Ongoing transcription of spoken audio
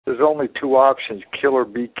There's only two options, kill or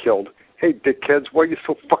be killed. Hey, dickheads, what are you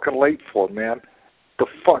so fucking late for, man? The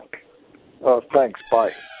fuck? Thanks,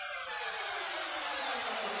 bye.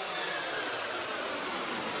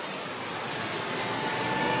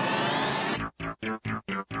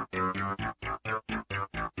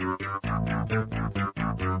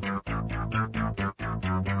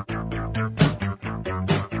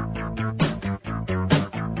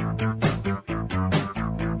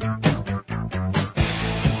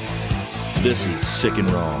 This is Sick and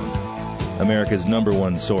Wrong, America's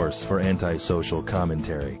 #1 source for antisocial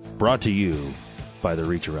commentary. Brought to you by the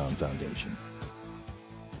Reach Around Foundation.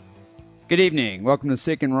 Good evening. Welcome to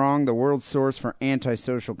Sick and Wrong, the world's source for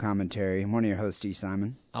antisocial commentary. I'm one of your hosts, D.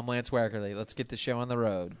 Simon. I'm Lance Wackerly. Let's get the show on the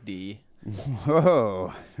road, D.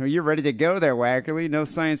 Whoa. Are you ready to go there, Wackerly? No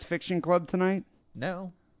science fiction club tonight?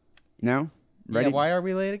 No. No? Ready? Yeah, why are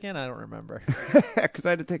we late again? I don't remember. Because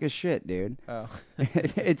I had to take a shit, dude. Oh.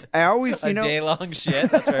 I always, a day-long shit?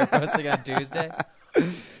 That's why we're posting on Tuesday?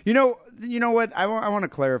 You know what? I want to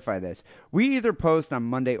clarify this. We either post on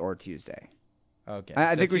Monday or Tuesday. Okay.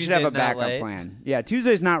 I think we should have a backup late? plan. Yeah,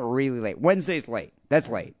 Tuesday's not really late. Wednesday's late. That's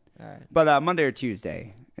late. All right. But Monday or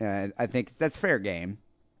Tuesday, I think that's fair game.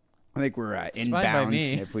 I think we're in bounds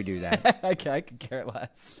if we do that. I could care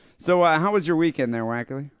less. So how was your weekend there,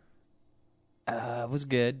 Wackerly? It was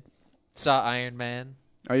good. Saw Iron Man.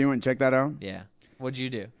 Oh, you went and check that out? Yeah. What'd you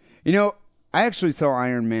do? You know, I actually saw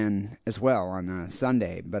Iron Man as well on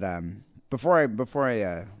Sunday. But before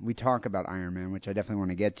we talk about Iron Man, which I definitely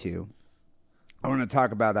want to get to, I want to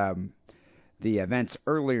talk about the events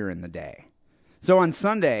earlier in the day. So on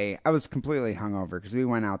Sunday, I was completely hungover because we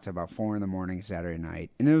went out to about 4 a.m. Saturday night.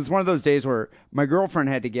 And it was one of those days where my girlfriend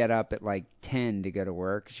had to get up at like 10 to go to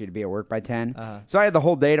work. She had to be at work by 10. So I had the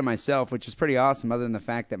whole day to myself, which is pretty awesome, other than the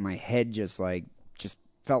fact that my head just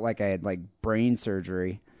felt like I had like brain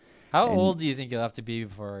surgery. How old do you think you'll have to be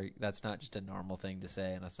before that's not just a normal thing to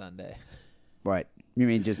say on a Sunday? What? You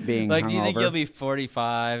mean just being like, hungover? Do you think you'll be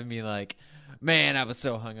 45 and be like, man, I was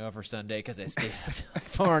so hungover Sunday because I stayed up till like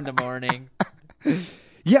 4 a.m.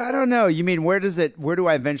 Yeah, I don't know. You mean where do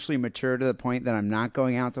I eventually mature to the point that I'm not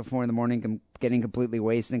going out till 4 a.m, getting completely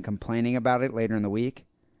wasted and complaining about it later in the week?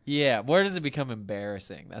 Yeah, where does it become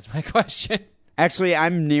embarrassing? That's my question. Actually,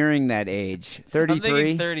 I'm nearing that age. 33? I'm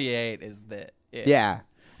thinking 38 is it. Yeah.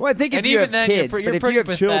 Well, I think if and you even have then, kids, you're but if pretty you have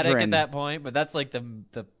pathetic children at that point, but that's like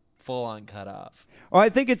the full-on cutoff. Well, I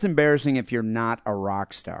think it's embarrassing if you're not a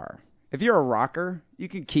rock star. If you're a rocker, you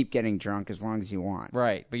can keep getting drunk as long as you want.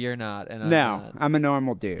 Right, but you're not. And I'm a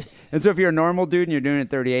normal dude. And so if you're a normal dude and you're doing it at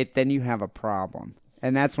 38, then you have a problem.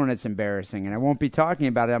 And that's when it's embarrassing. And I won't be talking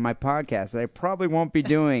about it on my podcast that I probably won't be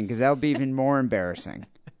doing because that'll be even more embarrassing.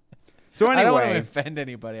 So anyway. I don't want to offend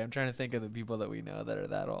anybody. I'm trying to think of the people that we know that are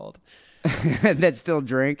that old. That still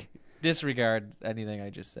drink? Disregard anything I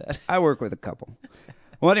just said. I work with a couple.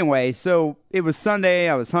 Well, anyway, so it was Sunday.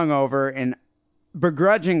 I was hungover, and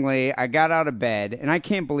begrudgingly, I got out of bed, and I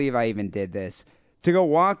can't believe I even did this, to go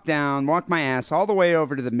walk my ass all the way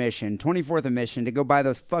over to the Mission, 24th and Mission, to go buy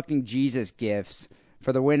those fucking Jesus gifts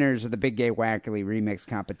for the winners of the Big Gay Wackerly remix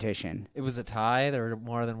competition. It was a tie? There were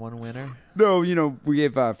more than one winner? No, we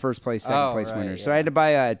gave first place, second place winners. Yeah. So I had to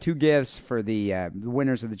buy 2 gifts for the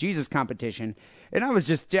winners of the Jesus competition, and I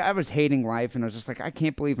was hating life, and I was just like, I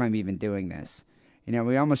can't believe I'm even doing this.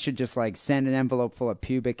 We almost should just like send an envelope full of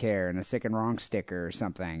pubic hair and a Sick and Wrong sticker or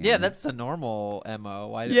something. Yeah, that's the normal MO.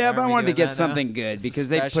 Why but I wanted to get something good because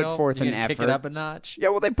they put forth an effort. Kick it up a notch? Yeah,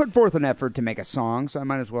 well, they put forth an effort to make a song, so I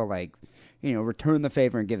might as well return the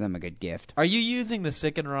favor and give them a good gift. Are you using the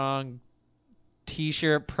Sick and Wrong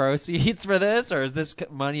T-shirt proceeds for this, or is this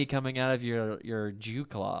money coming out of your Jew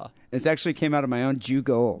claw? This actually came out of my own Jew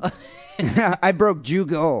gold. I broke Jew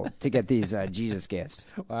gold to get these Jesus gifts.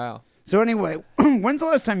 Wow. So anyway, when's the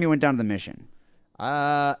last time you went down to the Mission?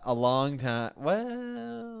 A long time.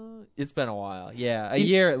 Well, it's been a while. Yeah, a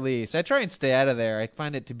year at least. I try and stay out of there. I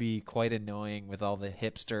find it to be quite annoying with all the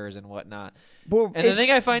hipsters and whatnot. Well, and the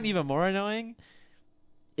thing I find even more annoying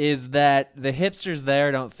is that the hipsters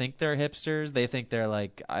there don't think they're hipsters. They think they're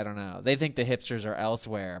like, I don't know. They think the hipsters are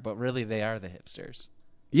elsewhere, but really they are the hipsters.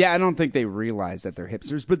 Yeah, I don't think they realize that they're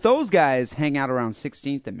hipsters, but those guys hang out around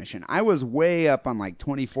 16th and Mission. I was way up on like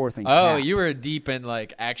 24th and Oh, Cap. you were deep in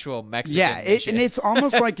like actual Mexican and it's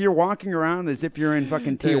almost like you're walking around as if you're in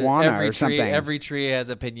fucking Tijuana or something. Every tree has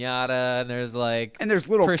a piñata, and there's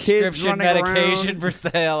little kids running medication around for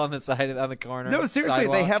sale on the side on the corner. No, seriously,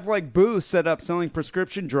 sidewalk. They have like booths set up selling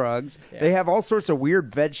prescription drugs. Yeah. They have all sorts of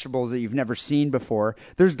weird vegetables that you've never seen before.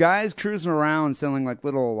 There's guys cruising around selling like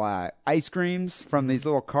little ice creams from these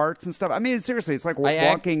little carts and stuff. I mean, seriously, it's like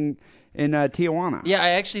walking in Tijuana. Yeah, I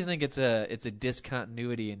actually think it's a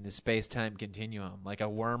discontinuity in the space-time continuum, like a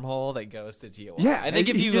wormhole that goes to Tijuana. Yeah, I think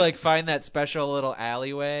if he you just- like find that special little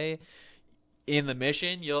alleyway in the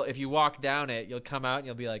mission, if you walk down it, you'll come out and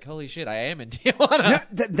you'll be like, "Holy shit, I am in Tijuana."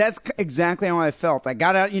 Yeah, that's exactly how I felt. I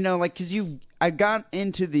got out, because I got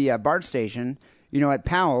into the BART station, at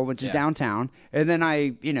Powell, which is downtown, and then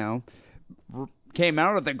I, came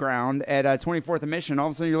out of the ground at 24th and Mission. All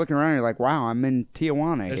of a sudden, you're looking around, and you're like, "Wow, I'm in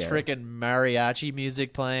Tijuana." There's here. freaking mariachi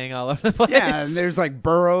music playing all over the place. Yeah, and there's like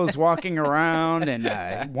burros walking around,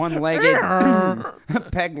 and one-legged,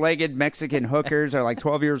 peg-legged Mexican hookers are like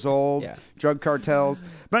 12 years old, drug cartels.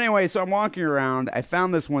 But anyway, so I'm walking around. I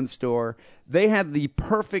found this one store. They had the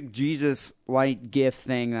perfect Jesus light gift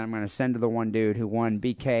thing that I'm going to send to the one dude who won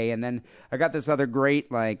BK. And then I got this other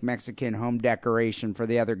great like Mexican home decoration for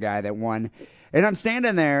the other guy that won. And I'm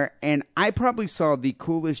standing there, and I probably saw the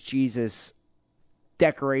coolest Jesus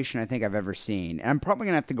decoration I think I've ever seen. And I'm probably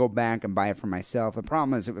going to have to go back and buy it for myself. The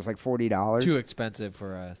problem is it was like $40. Too expensive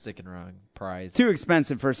for a sick and wrong prize. Too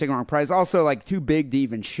expensive for a sick and wrong prize. Also, like, too big to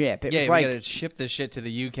even ship. It was we like, gotta ship this shit to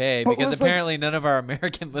the UK because apparently none of our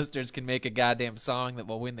American listeners can make a goddamn song that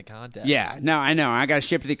will win the contest. Yeah, no, I know. I got to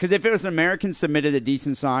ship it. Because if it was an American submitted a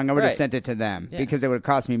decent song, I would have sent it to them because it would have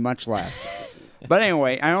cost me much less. But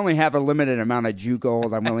anyway, I only have a limited amount of Jew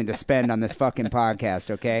gold I'm willing to spend on this fucking podcast,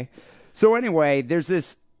 okay? So anyway, there's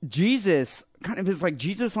this Jesus, kind of is like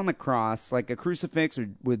Jesus on the cross, like a crucifix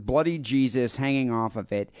with bloody Jesus hanging off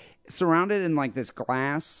of it, surrounded in like this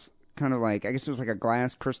glass, kind of like, I guess it was like a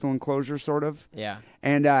glass crystal enclosure sort of. Yeah.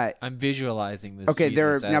 And I'm visualizing this. Okay,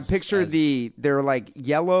 Jesus now picture they're like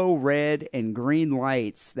yellow, red, and green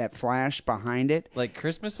lights that flash behind it. Like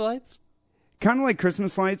Christmas lights? Kind of like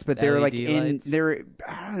Christmas lights, but they're like lights? I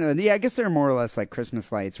don't know. Yeah, I guess they're more or less like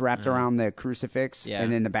Christmas lights wrapped around the crucifix,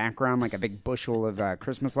 and in the background like a big bushel of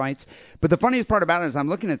Christmas lights. But the funniest part about it is I'm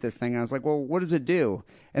looking at this thing and I was like, well, what does it do?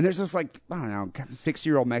 And there's this like, I don't know,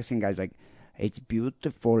 6-year-old Mexican guy's like, it's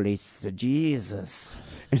beautiful, it's Jesus.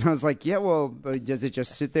 And I was like, yeah, well, does it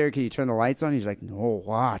just sit there? Can you turn the lights on? He's like, no,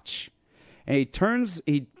 watch. And he turns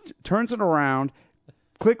it around,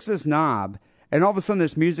 clicks this knob, and all of a sudden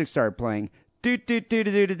this music started playing.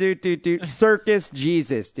 Circus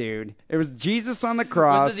Jesus, dude. It was Jesus on the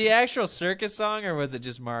cross. Was it the actual circus song, or was it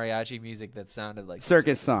just mariachi music that sounded like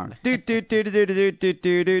circus song? I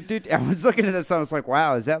was looking at this, I was like,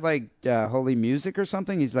 wow, is that like holy music or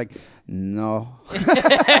something? He's like, no.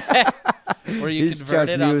 Were you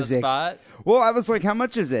converted on the spot? Well, I was like, how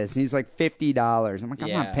much is this? And he's like, $50. I'm like,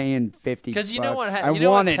 I'm not paying $50. Because you know what? I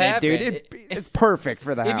wanted it, dude. It's perfect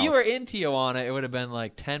for the house. If you were in Tijuana, it would have been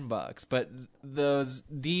like $10. But those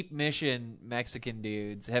deep mission Mexican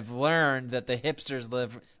dudes have learned that the hipsters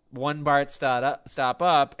live one BART stop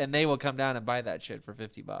up, and they will come down and buy that shit for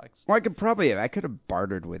 $50. Well, I could have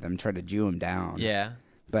bartered with him, tried to Jew him down. Yeah.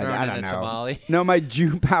 But I don't know. Tamale. No, my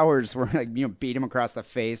Jew powers were like, beat him across the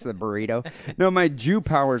face with a burrito. No, my Jew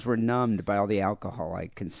powers were numbed by all the alcohol I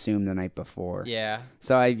consumed the night before. Yeah.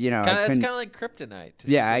 So it's kind of like kryptonite.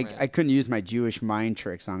 I couldn't use my Jewish mind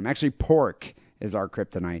tricks on him. Actually, pork is our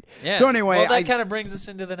kryptonite. Yeah. So anyway, well, that kind of brings us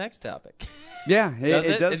into the next topic. Yeah,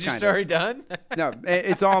 it does. Is your story done? No,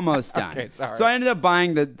 it's almost done. Okay, sorry. So I ended up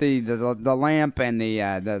buying the lamp and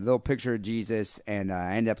the little picture of Jesus, and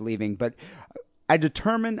I ended up leaving. But I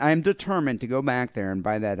am determined to go back there and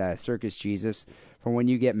buy that circus Jesus for when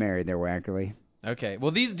you get married there, Wackerly. Okay.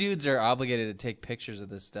 Well, these dudes are obligated to take pictures of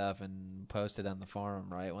this stuff and post it on the forum,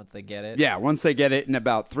 right? Once they get it. Yeah, once they get it in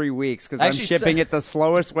about 3 weeks, because I'm shipping it the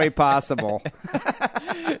slowest way possible.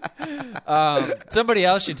 Somebody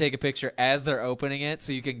else should take a picture as they're opening it,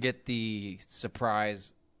 so you can get the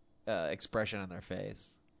surprise expression on their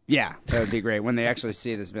face. Yeah, that would be great. When they actually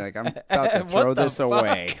see this, be like, I'm about to throw this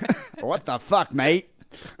away. What the fuck, mate?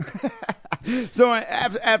 So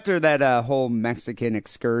after that whole Mexican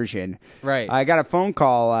excursion, right, I got a phone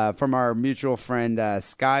call from our mutual friend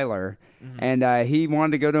Skylar, and he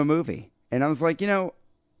wanted to go to a movie. And I was like,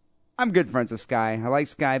 I'm good friends with Sky. I like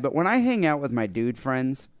Sky, but when I hang out with my dude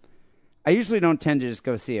friends, I usually don't tend to just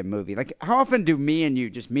go see a movie. Like, how often do me and you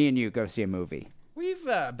go see a movie? We've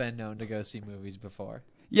been known to go see movies before.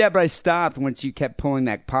 Yeah, but I stopped once you kept pulling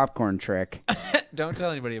that popcorn trick. Don't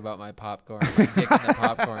tell anybody about my popcorn. My dick in the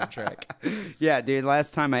popcorn trick. Yeah, dude,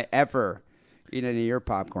 last time I ever eat any of your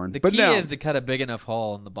popcorn. The key is to cut a big enough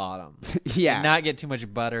hole in the bottom. Yeah. And not get too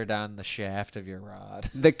much butter down the shaft of your rod.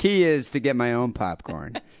 The key is to get my own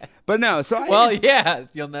popcorn. But no, so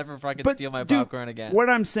you'll never fucking steal my popcorn again. What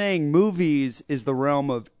I'm saying, movies is the realm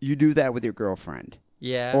of you do that with your girlfriend.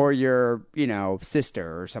 Yeah. Or your,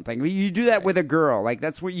 sister or something. You do that with a girl. Like,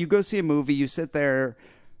 that's where you go see a movie, you sit there,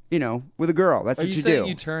 with a girl. That's Are what you you saying do.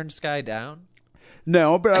 you turned Sky down?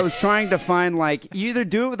 No, but I was trying to find, like, you either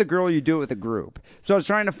do it with a girl or you do it with a group. So I was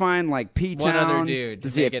trying to find, like, P-Town. One other dude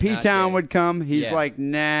to see if make it not P-Town gay. would come. He's Yeah. like,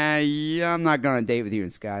 nah, yeah, I'm not going to date with you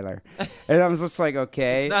and Skylar. And I was just like,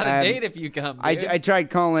 okay. It's not a date if you come, dude. I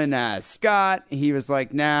tried calling Scott. He was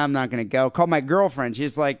like, nah, I'm not going to go. Called my girlfriend.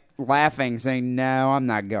 She's like laughing, saying, no, I'm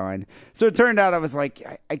not going. So it turned out I was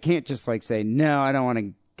like, I can't just, like, say, no, I don't want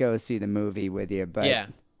to go see the movie with you. But Yeah.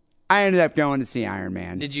 I ended up going to see Iron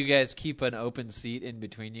Man. Did you guys keep an open seat in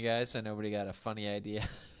between you guys so nobody got a funny idea?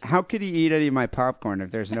 How could he eat any of my popcorn if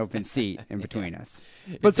there's an open seat in between us?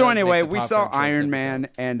 But It so does anyway, make the we saw popcorn trip Iron Man,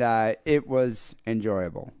 and it was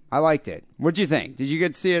enjoyable. I liked it. What'd you think? Did you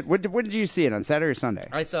get to see it? When did you see it, on Saturday or Sunday?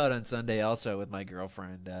 I saw it on Sunday also with my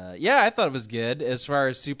girlfriend. Yeah, I thought it was good. As far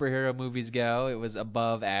as superhero movies go, it was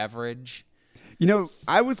above average.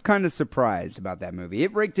 I was kind of surprised about that movie.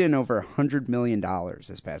 It raked in over $100 million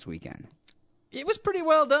this past weekend. It was pretty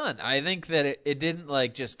well done. I think that it didn't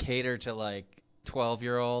like just cater to like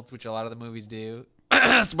 12-year-olds, which a lot of the movies do.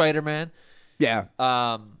 Spider-Man. Yeah.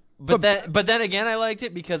 But then again, I liked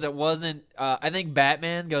it because it wasn't. I think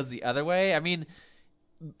Batman goes the other way. I mean,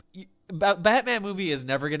 Batman movie is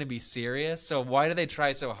never going to be serious. So why do they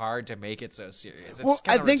try so hard to make it so serious? It's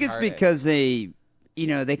I think retarded. it's because they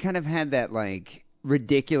kind of had that like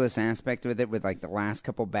ridiculous aspect with it, with like the last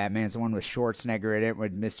couple Batmans, the one with Schwarzenegger in it,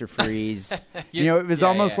 with Mr. Freeze. It was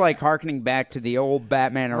almost like harkening back to the old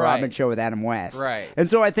Batman and Robin show with Adam West. Right. And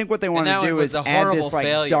so I think what they wanted to do is a add horrible this like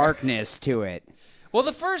failure. darkness to it. Well,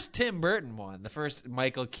 the first Tim Burton one, the first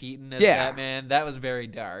Michael Keaton as Yeah. Batman, that was very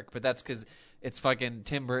dark. But that's because it's fucking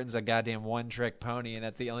Tim Burton's a goddamn one-trick pony, and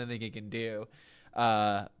that's the only thing he can do.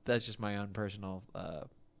 That's just my own personal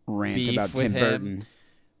Rant beef about with Tim him.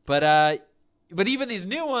 Burton. But even these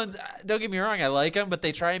new ones, don't get me wrong, I like them, but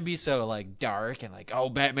they try and be so like dark and like, oh,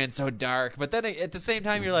 Batman's so dark. But then at the same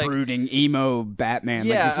time, you're like, brooding emo Batman,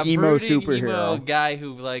 yeah, like this a emo brooding superhero. emo guy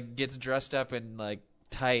who like gets dressed up in like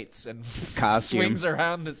tights and costume. swings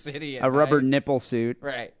around the city. A rubber nipple suit.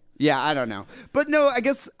 Right. Yeah, I don't know. But no, I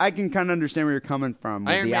guess I can kind of understand where you're coming from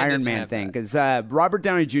with the Iron Man thing, because Robert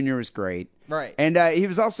Downey Jr. was great. Right. And he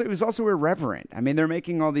was also irreverent. I mean, they're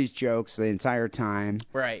making all these jokes the entire time.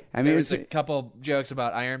 Right. I mean, there was a couple jokes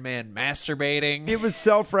about Iron Man masturbating. It was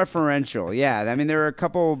self-referential. Yeah. I mean, there were a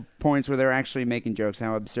couple points where they're actually making jokes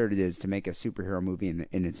how absurd it is to make a superhero movie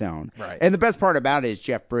in its own. Right. And the best part about it is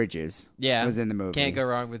Jeff Bridges was in the movie. Can't go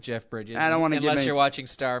wrong with Jeff Bridges. I don't want to unless you're watching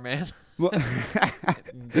Starman. Well,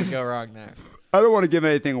 Could go wrong there. I don't want to give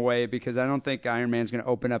anything away because I don't think Iron Man's going to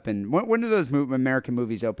open up in... When do those American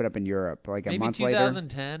movies open up in Europe? Like a month later? Maybe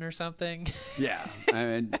 2010 or something. Yeah. I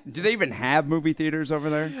mean, do they even have movie theaters over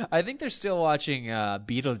there? I think they're still watching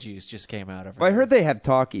Beetlejuice just came out over Well, there. I heard they have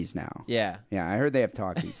talkies now. Yeah. Yeah, I heard they have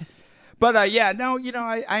talkies. But, I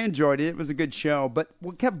enjoyed it. It was a good show. But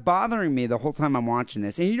what kept bothering me the whole time I'm watching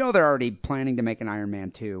this, and they're already planning to make an Iron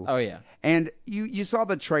Man 2. Oh, yeah. And you saw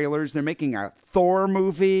the trailers. They're making a Thor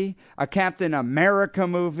movie, a Captain America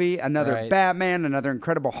movie, another Batman, another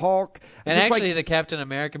Incredible Hulk. And actually, the Captain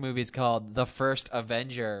America movie is called The First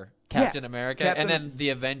Avenger Captain America. And then The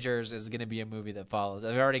Avengers is going to be a movie that follows.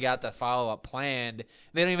 They've already got the follow-up planned.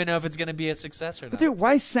 They don't even know if it's going to be a success or not. Dude,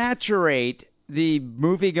 why saturate the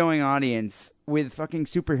movie-going audience with fucking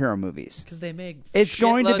superhero movies? Because they make it's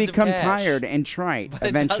going to shitloads become of cash. tired and trite But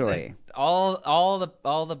eventually. All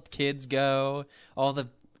the kids go,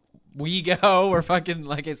 we go. We're fucking,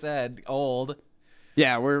 like I said, old.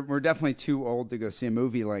 Yeah, we're definitely too old to go see a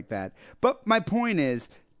movie like that. But my point is,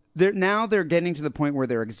 they're getting to the point where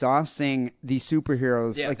they're exhausting the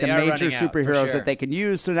superheroes, like the major superheroes that they can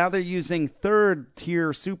use. So now they're using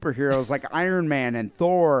third-tier superheroes like Iron Man and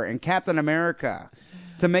Thor and Captain America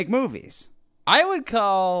to make movies. I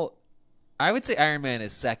would say Iron Man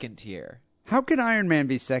is second tier. How could Iron Man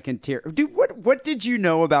be second tier? Dude, what did you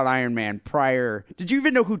know about Iron Man prior? Did you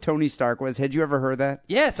even know who Tony Stark was? Had you ever heard that?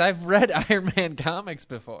 Yes, I've read Iron Man comics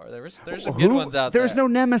before. There's some good ones out there. There's no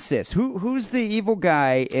nemesis. Who's the evil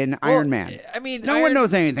guy in Iron Man? I mean, no one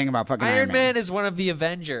knows anything about fucking Iron Man. Iron Man is one of the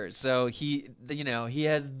Avengers, so he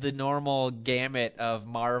has the normal gamut of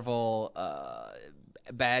Marvel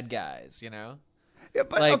bad guys, Yeah,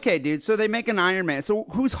 but okay, dude. So they make an Iron Man. So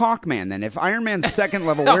who's Hawkman then? If Iron Man's second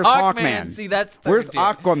level, where's Hawkman? See, that's third where's tier.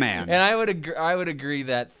 Aquaman? And I would agree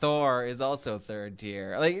that Thor is also third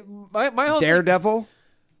tier. Like my whole Daredevil.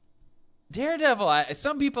 Daredevil.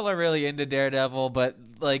 Some people are really into Daredevil, but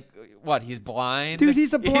like, what? He's blind. Dude,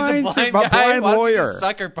 he's a blind guy. blind Why don't you lawyer. just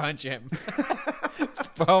sucker punch him.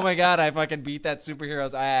 Oh my god, I fucking beat that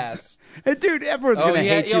superhero's ass. And dude, everyone's going to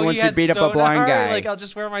hate you once you beat up a blind guy. Like, I'll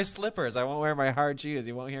just wear my slippers. I won't wear my hard shoes.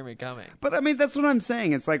 You won't hear me coming. But I mean, that's what I'm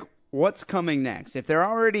saying. It's like, what's coming next? If they're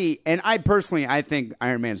already, and I think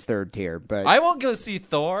Iron Man's third tier, but I won't go see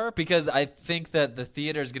Thor because I think that the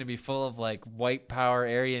theater is going to be full of like white power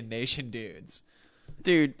Aryan Nation dudes.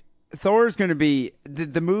 Dude, Thor's going to be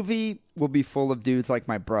the movie will be full of dudes like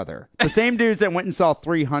my brother, the same dudes that went and saw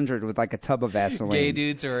 300 with like a tub of Vaseline. Gay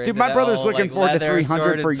dudes who are dude. My brother's looking forward to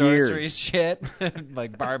 300 for years. Shit,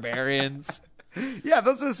 like barbarians. Yeah,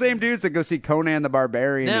 those are the same dudes that go see Conan the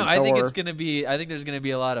Barbarian. No, and I think Thor. it's gonna be. I think there's gonna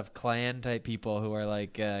be a lot of clan type people who are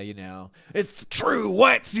like, it's true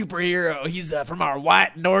white superhero. He's from our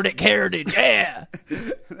white Nordic heritage. Yeah,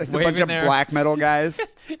 It's a bunch of black metal guys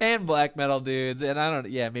and black metal dudes. And I don't.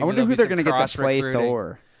 Yeah, maybe I wonder who they're gonna get to play recruiting.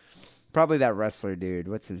 Thor. Probably that wrestler dude.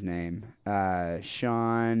 What's his name?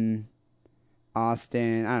 Sean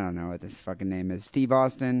Austin. I don't know what this fucking name is. Steve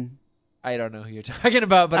Austin. I don't know who you're talking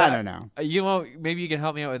about, but I don't know. You won't. Maybe you can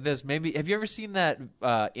help me out with this. Maybe have you ever seen that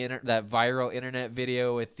that viral internet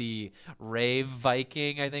video with the rave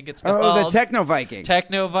Viking? I think it's called. Oh, the Techno Viking.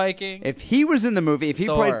 Techno Viking. If he was in the movie, if he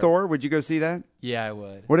played Thor, would you go see that? Yeah, I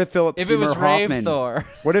would. What if Philip If Seymour it was Hoffman? rave Thor.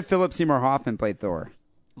 What if Philip Seymour Hoffman played Thor?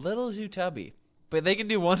 Little too tubby, but they can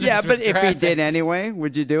do wonders. Yeah, but with if graphics. he did anyway,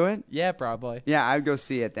 would you do it? Yeah, probably. Yeah, I'd go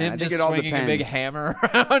see it then. Him I think just it all swinging depends. a big hammer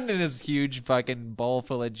around in his huge fucking bowl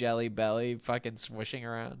full of jelly belly, fucking swishing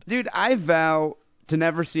around. Dude, I vow to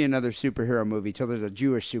never see another superhero movie till there's a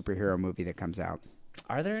Jewish superhero movie that comes out.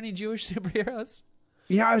 Are there any Jewish superheroes?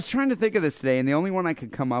 Yeah, I was trying to think of this today, and the only one I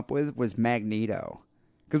could come up with was Magneto.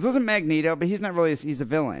 Because wasn't Magneto, but he's not really, he's a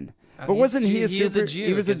villain. But wasn't he a He is a super? Jew.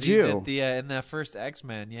 He was a 'cause Jew. He's at the, in that first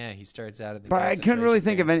X-Men, yeah, he starts out in the. But I couldn't really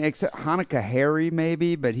think of concentration any except Hanukkah Harry,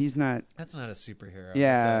 maybe. But he's not. camp. That's not a superhero.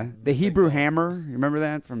 Yeah, That's a the big Hebrew villain. Hammer. You remember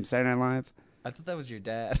that from Saturday Night Live? I thought that was your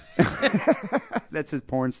dad. That's his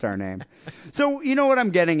porn star name. So you know what I'm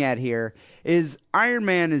getting at here is Iron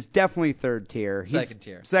Man is definitely third tier. He's Second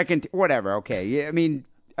tier. Second, whatever. Okay. Yeah, I mean,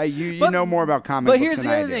 you But- know more about comic But books here's than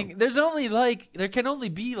the I other do. thing: there can only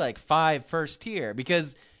be like 5 first tier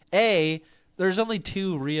because there's only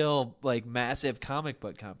 2 real like massive comic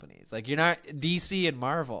book companies. Like you're not DC and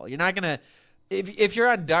Marvel. You're not gonna. If you're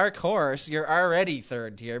on Dark Horse, you're already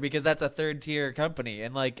third tier because that's a third tier company.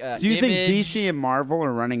 And like, Do you think Image- DC and Marvel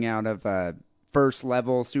are running out of first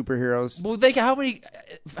level superheroes? Well,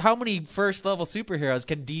 how many first level superheroes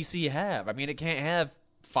can DC have? I mean, it can't have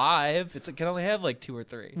 5. It can only have like 2 or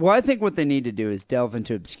 3. Well, I think what they need to do is delve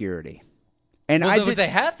into obscurity. And Well, I that's what did, they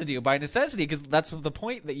have to do by necessity because that's the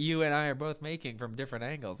point that you and I are both making from different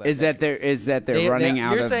angles. I is think. that they're running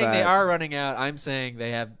out You're of. saying they are running out. I'm saying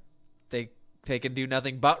they can do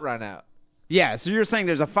nothing but run out. Yeah, so you're saying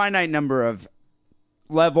there's a finite number of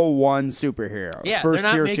level 1 superheroes. Yeah, first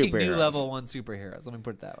they're tier not making superheroes. new level 1 superheroes. Let me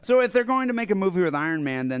put it that way. So if they're going to make a movie with Iron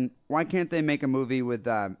Man, then why can't they make a movie with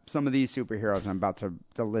some of these superheroes I'm about to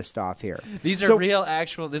list off here? These are So- real,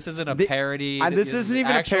 actual. This isn't a parody. This isn't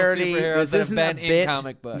even a actual parody. Superheroes This that isn't have a been bit. in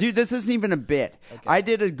comic books. Dude, this isn't even a bit. Okay. I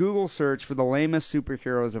did a Google search for the lamest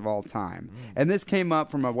superheroes of all time. And this came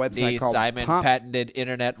up from a website the called Simon Pop- patented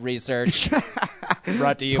internet research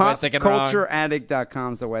brought to you by Sick and Wrong.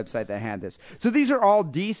 PopCultureAddict.com is the website that had this. So these are all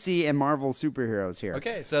DC and Marvel superheroes here.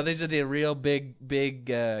 Okay, so these are the real big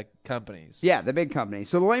companies. Yeah, the big company.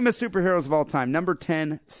 So the lamest superheroes of all time. Number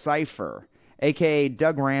 10, Cypher, a.k.a.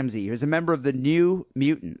 Doug Ramsey, who's a member of the New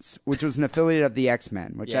Mutants, which was an affiliate of the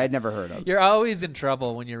X-Men, which I had never heard of. You're always in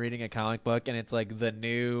trouble when you're reading a comic book and it's like the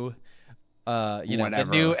new, the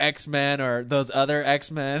Whatever. new X-Men or those other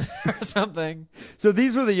X-Men or something. So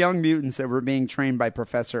these were the young mutants that were being trained by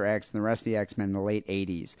Professor X and the rest of the X-Men in the late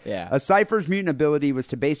 80s. Yeah. A Cypher's mutant ability was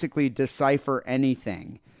to basically decipher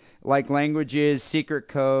anything, like languages, secret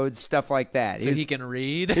codes, stuff like that. So he can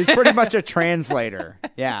read. He's pretty much a translator.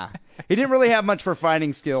 Yeah. He didn't really have much for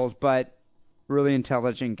fighting skills, but really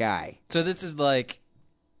intelligent guy. So this is like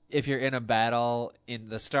if you're in a battle in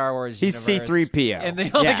the Star Wars He's universe. C-3PO. And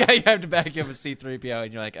the only Yeah. guy you have to back you up is C-3PO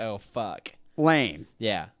and you're like, oh, fuck. Lame.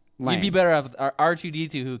 Yeah. Lame. You'd be better off with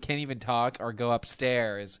R2-D2 who can't even talk or go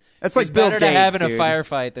upstairs. That's like He's Bill better to Gates, have in a dude.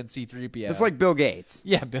 firefight than C-3PO. It's like Bill Gates.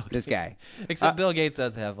 Yeah, Bill This Gates. guy. Except Bill Gates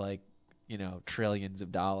does have like, trillions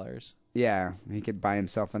of dollars. Yeah, he could buy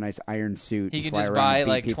himself a nice iron suit. He and could fly just around buy and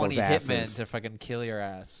beat like people's 20 hitmen asses. to fucking kill your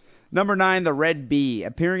ass. Number 9, the Red Bee.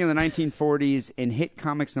 Appearing in the 1940s in Hit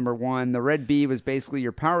Comics #1, the Red Bee was basically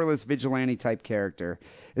your powerless vigilante type character.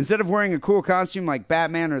 Instead of wearing a cool costume like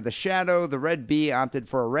Batman or the Shadow, the Red Bee opted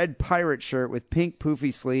for a red pirate shirt with pink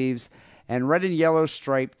poofy sleeves and red and yellow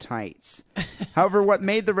striped tights. However, what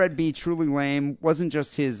made the Red Bee truly lame wasn't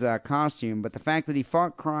just his costume, but the fact that he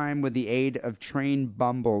fought crime with the aid of trained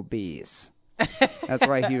bumblebees. That's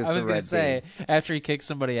why he was the Red Bee. I was going to say, after he kicks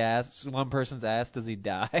somebody's ass, one person's ass, does he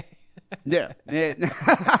die? Yeah.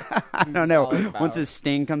 I don't know. Once his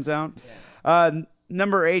sting comes out. Yeah.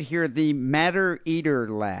 Number 8 here, the Matter Eater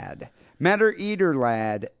Lad. Matter Eater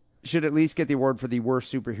Lad should at least get the award for the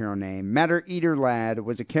worst superhero name. Matter Eater Lad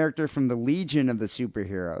was a character from the Legion of the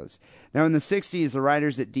Superheroes. Now, in the 60s, the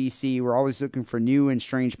writers at DC were always looking for new and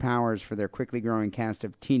strange powers for their quickly growing cast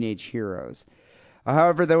of teenage heroes.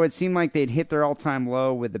 However, though it seemed like they'd hit their all-time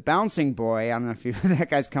low with the Bouncing Boy, I don't know if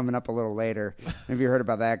that guy's coming up a little later. Have you heard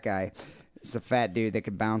about that guy? It's a fat dude that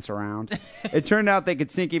could bounce around. It turned out they could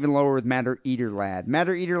sink even lower with Matter Eater Lad.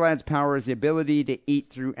 Matter Eater Lad's power is the ability to eat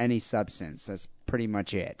through any substance. That's pretty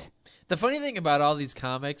much it. The funny thing about all these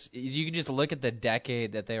comics is you can just look at the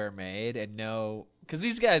decade that they were made and know, because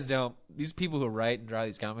these people who write and draw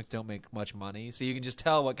these comics don't make much money, so you can just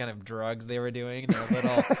tell what kind of drugs they were doing in their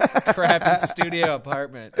little crappy studio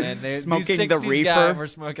apartment. And smoking these 60s the reefer. guys were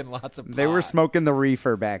smoking lots of pot. They were smoking the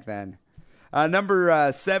reefer back then.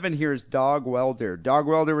 Number 7 here is Dog Welder. Dog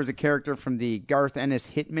Welder was a character from the Garth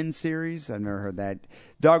Ennis Hitman series. I've never heard that.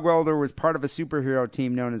 Dog Welder was part of a superhero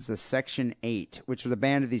team known as the Section 8, which was a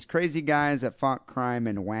band of these crazy guys that fought crime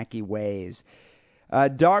in wacky ways.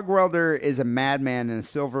 Dog Welder is a madman in a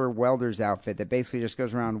silver welder's outfit that basically just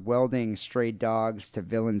goes around welding stray dogs to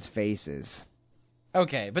villains' faces.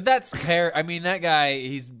 Okay, but that's that guy,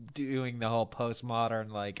 he's doing the whole postmodern,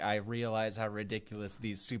 like, I realize how ridiculous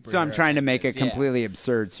these superheroes. So I'm trying to make a completely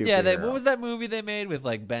absurd superhero. Yeah, what was that movie they made with,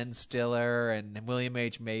 like, Ben Stiller and William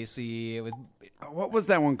H. Macy? It was. What was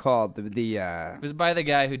that one called? It was by the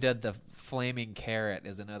guy who did the Flaming Carrot,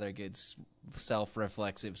 is another good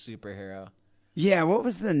self-reflexive superhero. Yeah, what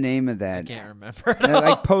was the name of that? I can't remember.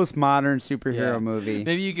 Like postmodern superhero movie.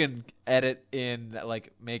 Maybe you can edit in,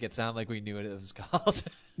 like, make it sound like we knew what it was called.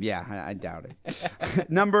 Yeah, I doubt it.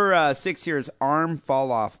 Number 6 here is Arm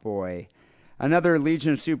Fall Off Boy, another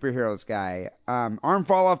Legion of Superheroes guy. Arm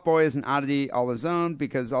Fall Off Boy is an oddity all his own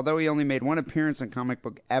because although he only made one appearance in comic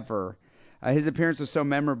book ever, his appearance was so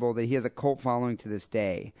memorable that he has a cult following to this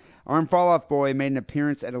day. Arm Fall Off Boy made an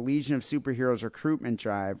appearance at a Legion of Superheroes recruitment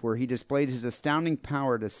drive where he displayed his astounding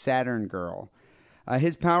power to Saturn Girl.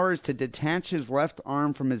 His power is to detach his left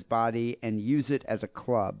arm from his body and use it as a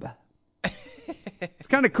club. It's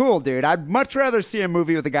kind of cool, dude. I'd much rather see a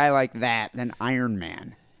movie with a guy like that than Iron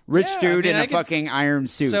Man. Rich dude in a fucking iron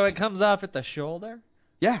suit. So it comes off at the shoulder?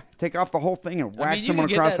 Yeah, take off the whole thing and whack someone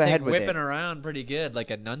across the head with it. Whipping around pretty good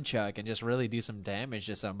like a nunchuck and just really do some damage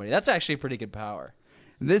to somebody. That's actually pretty good power.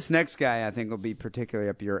 This next guy I think will be particularly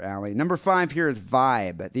up your alley. Number 5 here is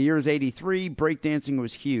Vibe. The year is 83. Breakdancing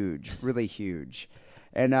was huge, really huge.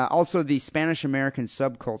 And also the Spanish-American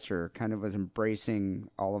subculture kind of was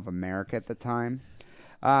embracing all of America at the time.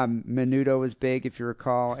 Menudo was big, if you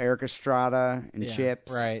recall. Eric Estrada and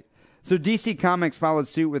Chips. Right. So DC Comics followed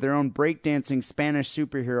suit with their own breakdancing Spanish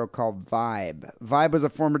superhero called Vibe. Vibe was a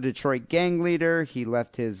former Detroit gang leader. He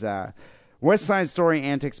left his West Side Story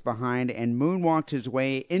antics behind and moonwalked his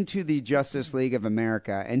way into the Justice League of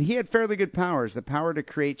America. And he had fairly good powers, the power to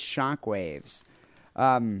create shockwaves,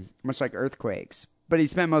 much like earthquakes. But he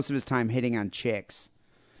spent most of his time hitting on chicks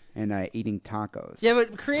and eating tacos. Yeah,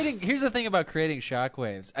 but here's the thing about creating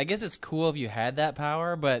shockwaves. I guess it's cool if you had that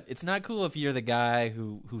power, but it's not cool if you're the guy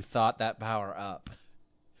who thought that power up.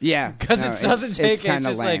 Yeah. Because it doesn't take it's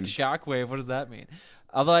just lame. like shockwave. What does that mean?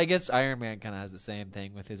 Although I guess Iron Man kind of has the same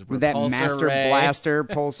thing with his with that master ray. blaster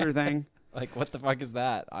pulsar thing. Like, what the fuck is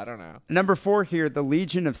that? I don't know. Number 4 here, the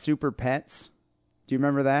Legion of Super Pets. Do you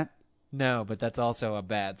remember that? No, but that's also a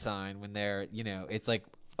bad sign when they're, it's like,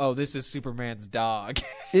 oh, this is Superman's dog.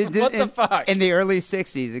 What the fuck? In the early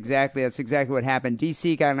 60s, exactly. That's exactly what happened.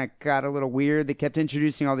 DC kind of got a little weird. They kept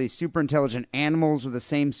introducing all these super intelligent animals with the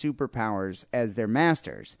same superpowers as their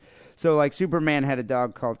masters. So, like, Superman had a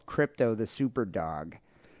dog called Crypto the Super Dog.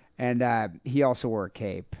 And he also wore a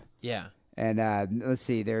cape. Yeah. And let's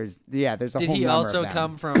see, there's a whole number of them. Did he also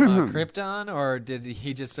come from Krypton, or did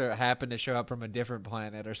he just sort of happen to show up from a different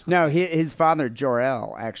planet or something? No, his father,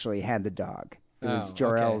 Jor-El, actually had the dog. It was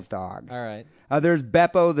Jor-El's dog. All right. There's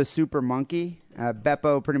Beppo the Super Monkey.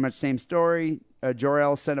 Beppo, pretty much same story.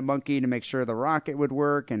 Jor-El sent a monkey to make sure the rocket would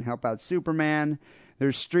work and help out Superman.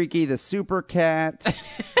 There's Streaky the Super Cat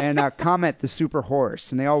and Comet the Super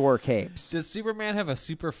Horse, and they all wore capes. Does Superman have a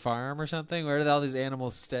super farm or something? Where did all these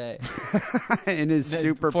animals stay? In his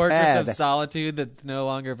super fortress pad. of solitude that's no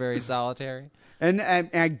longer very solitary. And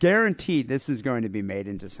I guarantee this is going to be made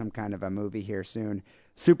into some kind of a movie here soon.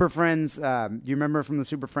 Super Friends, do you remember from the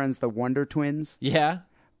Super Friends, the Wonder Twins? Yeah.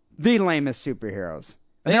 The lamest superheroes.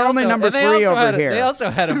 And they're only number 3 over here. They also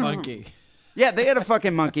had a monkey. Yeah, they had a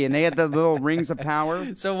fucking monkey, and they had the little rings of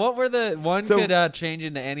power. So what were the... One could change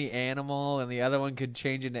into any animal, and the other one could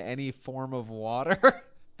change into any form of water?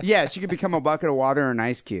 Yeah, she could become a bucket of water or an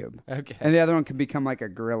ice cube. Okay. And the other one could become like a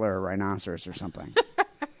gorilla or a rhinoceros or something.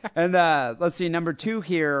 And let's see, number 2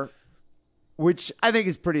 here, which I think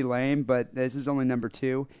is pretty lame, but this is only number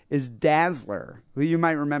 2, is Dazzler, who you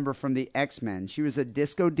might remember from the X-Men. She was a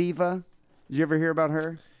disco diva. Did you ever hear about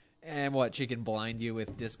her? And what, she can blind you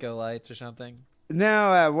with disco lights or something?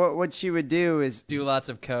 No, what she would do is... Do lots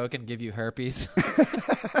of coke and give you herpes?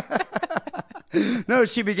 No,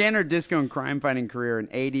 she began her disco and crime-fighting career in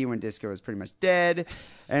 80 when disco was pretty much dead.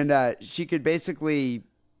 And she could basically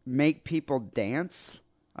make people dance,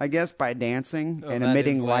 I guess, by dancing and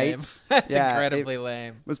emitting lights. That's incredibly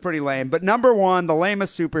lame. It was pretty lame. But number 1, the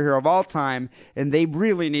lamest superhero of all time, and they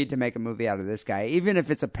really need to make a movie out of this guy, even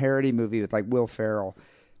if it's a parody movie with like Will Ferrell.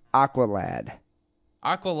 Aqualad.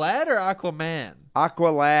 Aqualad or Aquaman?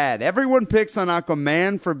 Aqualad. Everyone picks on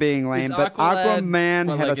Aquaman for being lame, but Aquaman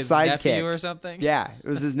had like a his sidekick. Nephew or something? Yeah, it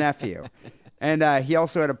was his nephew. And he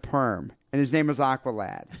also had a perm, and his name was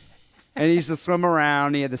Aqualad. And he used to swim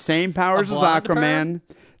around. He had the same powers as Aquaman.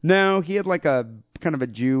 Perm? No, he had like a kind of a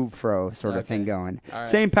Jew fro sort of thing going. Right.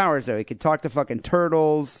 Same powers though. He could talk to fucking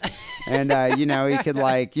turtles, and he could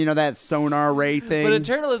like that sonar ray thing. But a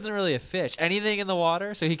turtle isn't really a fish. Anything in the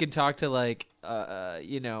water, so he can talk to like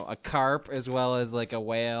a carp as well as like a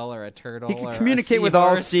whale or a turtle. He can or communicate with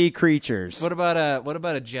all sea creatures. What about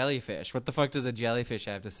a jellyfish? What the fuck does a jellyfish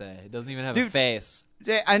have to say? It doesn't even have a face.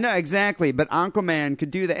 Yeah, I know exactly, but Aquaman could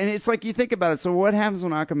do that, and it's like you think about it. So what happens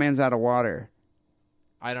when Aquaman's out of water?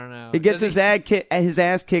 I don't know. He gets his ass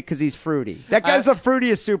kicked because he's fruity. That guy's the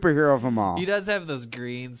fruitiest superhero of them all. He does have those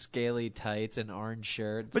green, scaly tights and orange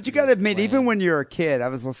shirts. But you got to admit, even when you're a kid, I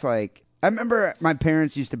was just like, I remember my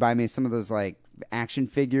parents used to buy me some of those like action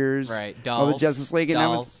figures, right? All the Justice League, and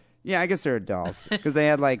dolls. I guess they were dolls because they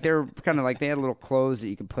had little clothes that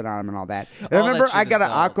you could put on them and all that. And I remember I got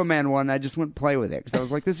an Aquaman one. And I just wouldn't play with it because I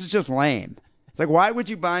was like, this is just lame. It's like, why would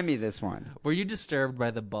you buy me this one? Were you disturbed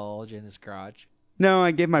by the bulge in his crotch? No,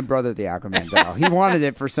 I gave my brother the Aquaman doll. He wanted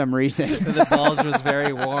it for some reason. The bulge was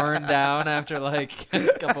very worn down after like a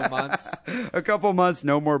couple months. A couple months,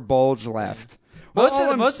 no more bulge left. Most of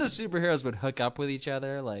the superheroes would hook up with each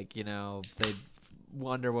other. Like,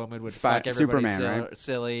 Wonder Woman would fuck everybody Superman, right?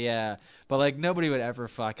 Silly, yeah. But like nobody would ever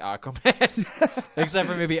fuck Aquaman. Except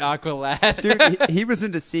for maybe Aqualad. Dude, he was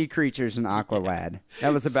into sea creatures in Aqualad.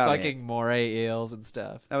 That was about fucking it. moray eels and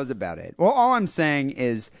stuff. That was about it. Well, all I'm saying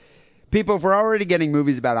is, people, if we're already getting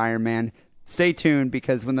movies about Iron Man, stay tuned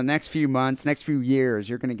because when the next few months, next few years,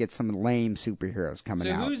 you're going to get some lame superheroes coming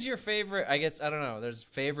out. So who's your favorite, I guess, I don't know, there's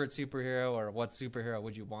favorite superhero or what superhero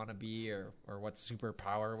would you want to be or what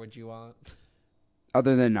superpower would you want?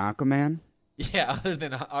 Other than Aquaman? Yeah, other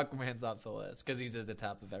than Aquaman's off the list because he's at the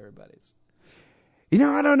top of everybody's. I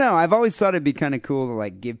don't know. I've always thought it'd be kind of cool to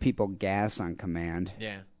like give people gas on command.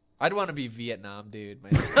 Yeah. I'd want to be Vietnam dude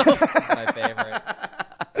myself. That's my favorite.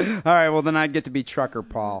 All right, well then I'd get to be Trucker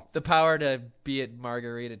Paul. The power to be at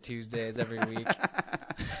Margarita Tuesdays every week.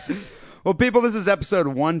 Well, people, this is episode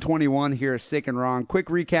 121 here at Sick and Wrong. Quick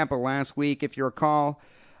recap of last week, if you recall.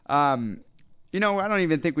 I don't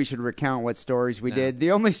even think we should recount what stories we did.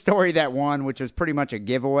 The only story that won, which was pretty much a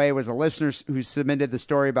giveaway, was a listener who submitted the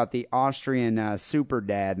story about the Austrian super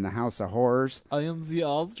dad in the House of Horrors. I am the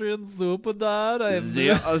Austrian super dad. I am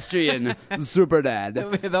the Austrian super dad.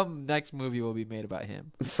 The next movie will be made about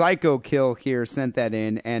him. Psycho Kill here sent that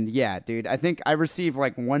in, and yeah, dude, I think I received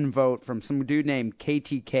like one vote from some dude named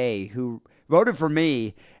KTK who voted for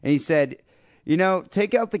me, and he said,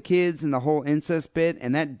 take out the kids and the whole incest bit,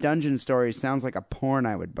 and that dungeon story sounds like a porn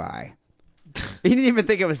I would buy. He didn't even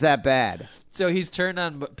think it was that bad. So he's turned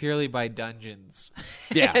on purely by dungeons.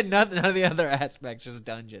 Yeah. And none of the other aspects, just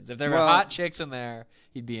dungeons. If there were hot chicks in there,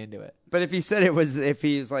 he'd be into it. But if he said if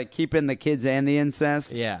he was like keeping the kids and the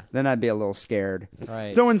incest, then I'd be a little scared.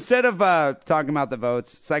 Right. So instead of talking about the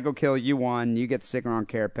votes, Psycho Kill, you won. You get the Sick and Wrong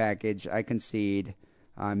care package. I concede.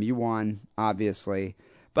 You won, obviously.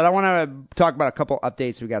 But I want to talk about a couple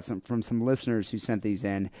updates we got from some listeners who sent these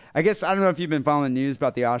in. I guess, I don't know if you've been following the news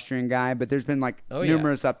about the Austrian guy, but there's been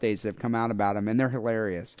numerous updates that have come out about him, and they're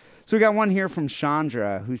hilarious. So we got one here from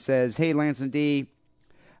Chandra who says, "Hey, Lance and D,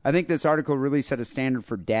 I think this article really set a standard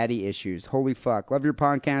for daddy issues. Holy fuck. Love your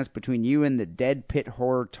podcast. Between you and the Dead Pit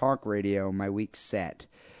Horror Talk Radio, my week's set."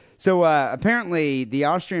 So apparently the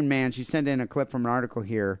Austrian man, she sent in a clip from an article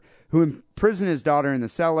here, who imprisoned his daughter in the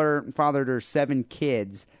cellar and fathered her 7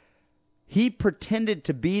 kids. He pretended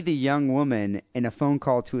to be the young woman in a phone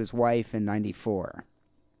call to his wife in 94.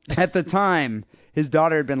 At the time, his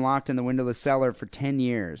daughter had been locked in the windowless cellar for 10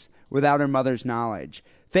 years without her mother's knowledge.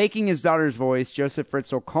 Faking his daughter's voice, Joseph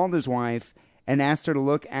Fritzl called his wife and asked her to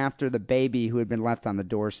look after the baby who had been left on the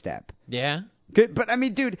doorstep. Yeah? But I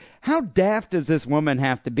mean, dude, how daft does this woman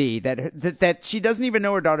have to be that she doesn't even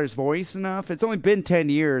know her daughter's voice enough? It's only been 10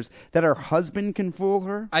 years that her husband can fool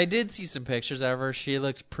her. I did see some pictures of her. She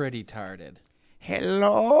looks pretty tarded.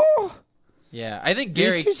 Hello? Yeah, I think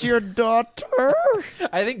Gary... This is your daughter?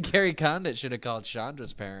 I think Gary Condit should have called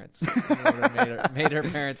Chandra's parents. It would have made her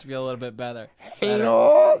parents feel a little bit better.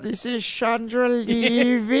 Hello, this is Chandra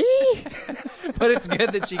Levy. But it's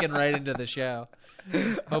good that she can write into the show.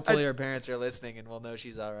 Hopefully her parents are listening and we'll know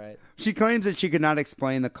she's all right. She claims that she could not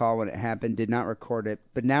explain the call when it happened, did not record it,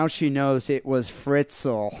 but now she knows it was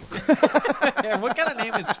Fritzl. Yeah, what kind of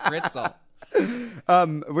name is Fritzl?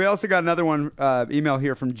 We also got another one email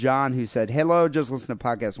here from John who said, hello, just listen to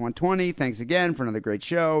podcast 120. Thanks again for another great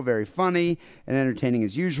show. Very funny and entertaining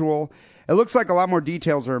as usual. It looks like a lot more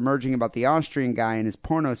details are emerging about the Austrian guy and his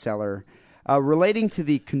porno seller relating to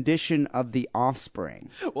the condition of the offspring.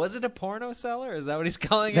 Was it a porno seller? Is that what he's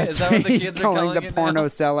calling it? That's Is that what the he's kids are calling calling the it porno now?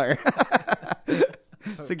 seller.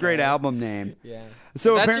 It's a great album name. Yeah.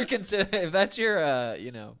 So if that's your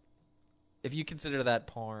if you consider that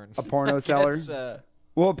porn. A porno seller?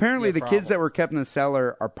 Well, apparently the kids that were kept in the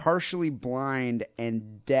cellar are partially blind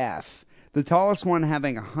and deaf. The tallest one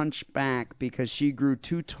having a hunchback because she grew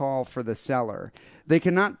too tall for the cellar. They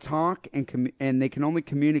cannot talk and they can only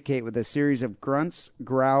communicate with a series of grunts,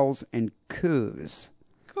 growls, and coos.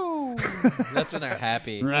 Coo. That's when they're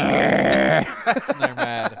happy. That's when they're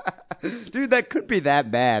mad. Dude, that could be that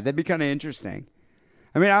bad. That'd be kind of interesting.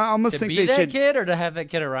 I mean, I almost think they should... To be that kid or to have that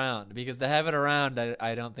kid around? Because to have it around,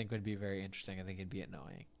 I don't think would be very interesting. I think it'd be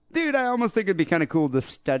annoying. Dude, I almost think it'd be kind of cool to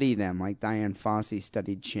study them, like Diane Fossey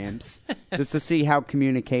studied chimps, just to see how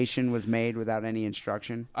communication was made without any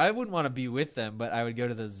instruction. I wouldn't want to be with them, but I would go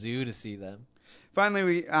to the zoo to see them.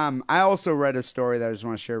 Finally, I also read a story that I just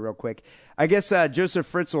want to share real quick. I guess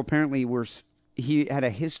Joseph Fritzl apparently he had a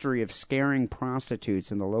history of scaring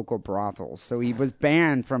prostitutes in the local brothels. So he was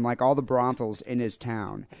banned from like all the brothels in his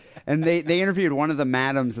town. And they interviewed one of the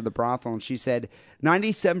madams of the brothel, and she said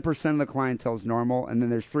 97% of the clientele is normal, and then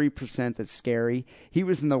there's 3% that's scary. He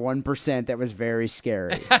was in the 1% that was very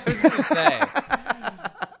scary. I was going to say,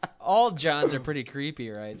 all Johns are pretty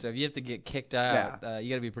creepy, right? So if you have to get kicked out, you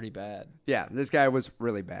got to be pretty bad. Yeah, this guy was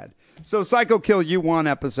really bad. So Psycho Kill, you won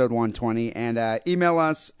episode 120, and email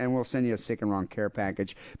us, and we'll send you a Sick and Wrong care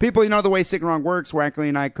package. People, you know the way Sick and Wrong works. Wackley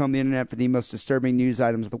and I comb the internet for the most disturbing news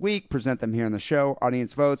items of the week, present them here on the show.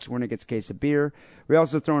 Audience votes, winner gets a case of beer. We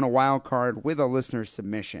also throw in a wild card with a listener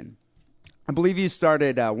submission. I believe you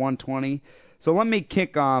started 120, so let me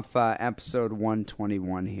kick off episode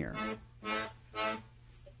 121 here.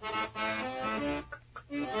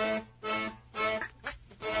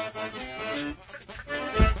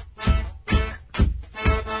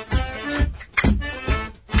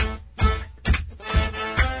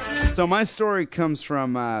 So my story comes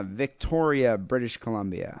from Victoria, British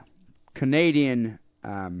Columbia. Canadian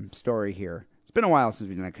story here. It's been a while since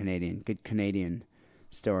we've done a good Canadian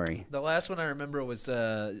story. The last one I remember was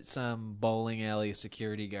some bowling alley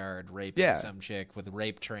security guard raping some chick with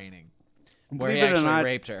rape training. Where he actually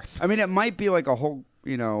raped her. I mean, it might be like a whole,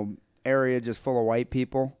 area just full of white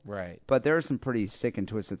people. Right. But there are some pretty sick and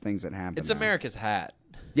twisted things that happen. It's there. America's hat.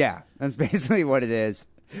 Yeah, that's basically what it is.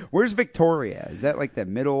 Where's Victoria? Is that like the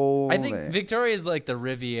middle? I think Victoria is like the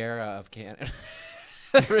Riviera of Canada.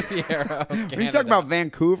 Riviera of Canada. Are you talking about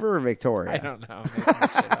Vancouver or Victoria? I don't know.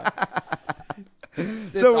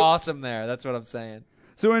 It's awesome there. That's what I'm saying.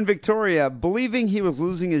 So in Victoria, believing he was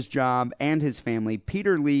losing his job and his family,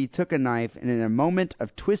 Peter Lee took a knife and in a moment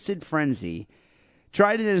of twisted frenzy,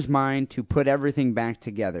 tried in his mind to put everything back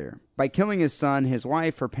together by killing his son, his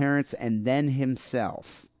wife, her parents, and then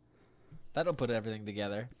himself. That'll put everything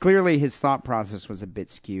together. Clearly, his thought process was a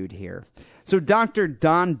bit skewed here. So Dr.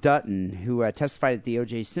 Don Dutton, who testified at the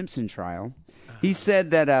O.J. Simpson trial, he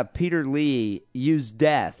said that Peter Lee used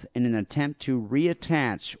death in an attempt to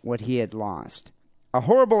reattach what he had lost. A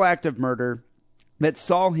horrible act of murder that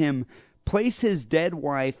saw him place his dead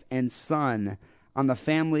wife and son on the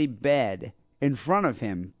family bed in front of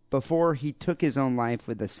him before he took his own life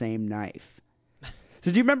with the same knife. So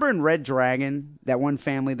do you remember in Red Dragon, that one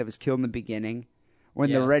family that was killed in the beginning?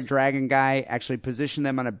 When the Red Dragon guy actually positioned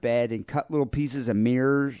them on a bed and cut little pieces of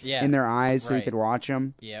mirrors in their eyes so he could watch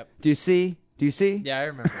them? Yep. Do you see? Yeah, I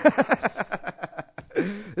remember this.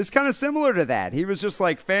 It's kind of similar to that. He was just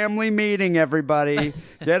like, family meeting, everybody.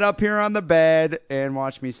 Get up here on the bed and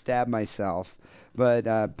watch me stab myself. But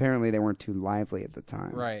apparently they weren't too lively at the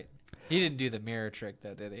time. Right. He didn't do the mirror trick,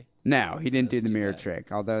 though, did he? No, he didn't do the mirror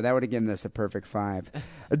trick, although that would have given us a perfect 5.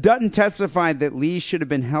 Dutton testified that Lee should have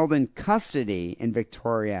been held in custody in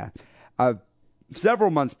Victoria several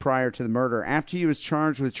months prior to the murder after he was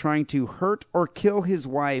charged with trying to hurt or kill his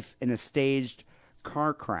wife in a staged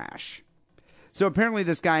car crash. So apparently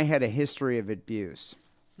this guy had a history of abuse.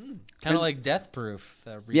 Kind of like Death Proof,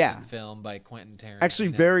 the recent film by Quentin Tarantino. Actually,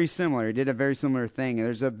 very similar. He did a very similar thing. And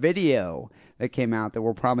there's a video that came out that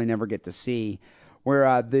we'll probably never get to see,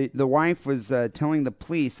 where the wife was telling the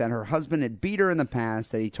police that her husband had beat her in the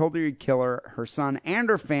past, that he told her he'd kill her son, and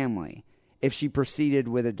her family if she proceeded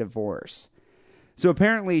with a divorce. So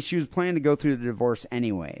apparently she was planning to go through the divorce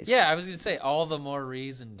anyways. Yeah, I was going to say, all the more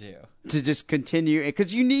reason to just continue,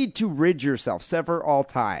 because you need to rid yourself, sever all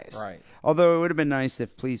ties. Right. Although it would have been nice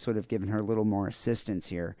if police would have given her a little more assistance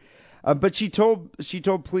here. But she told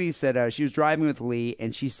police that she was driving with Lee,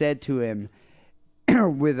 and she said to him,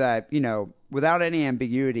 without any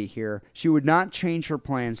ambiguity here, she would not change her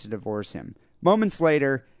plans to divorce him. Moments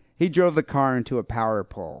later, he drove the car into a power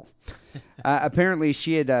pole. Apparently,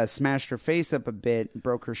 she had smashed her face up a bit,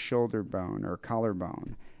 broke her shoulder bone or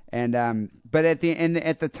collarbone. And but at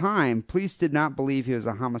the time, police did not believe he was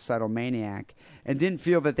a homicidal maniac and didn't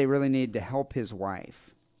feel that they really needed to help his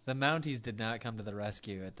wife. The Mounties did not come to the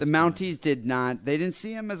rescue at this point. point. The Mounties did not. They didn't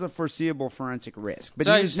see him as a foreseeable forensic risk. But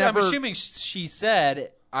so he was never... I'm assuming she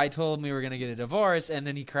said, I told him we were going to get a divorce, and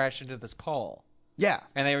then he crashed into this pole. Yeah.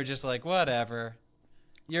 And they were just like, whatever.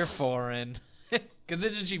 You're foreign. Because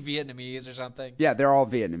isn't she Vietnamese or something? Yeah, they're all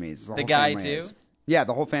Vietnamese. The guy, too? Is. Yeah,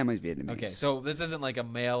 the whole family's Vietnamese. Okay, so this isn't like a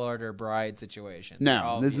mail order bride situation.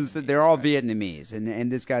 No, they're all Vietnamese,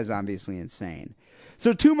 and this guy's obviously insane.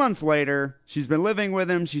 So 2 months later, she's been living with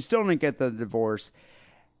him. She still didn't get the divorce.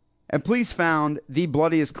 And police found the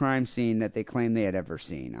bloodiest crime scene that they claimed they had ever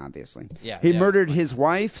seen, obviously. Yeah, he murdered his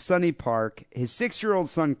wife, Sonny Park, his 6-year-old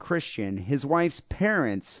son, Christian, his wife's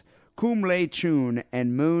parents, Kum Lei Chun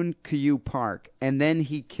and Moon Kyu Park, and then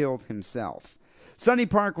he killed himself. Sonny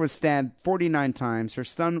Park was stabbed 49 times. Her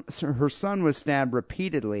son was stabbed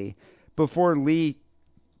repeatedly before Lee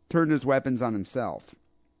turned his weapons on himself.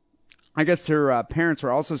 I guess her parents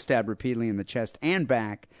were also stabbed repeatedly in the chest and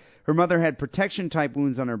back. Her mother had protection-type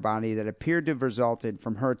wounds on her body that appeared to have resulted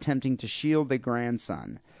from her attempting to shield the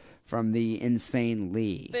grandson from the insane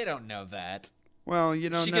Lee. They don't know that. Well, you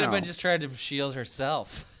don't know. She could have been just trying to shield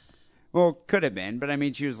herself. Well, could have been, but I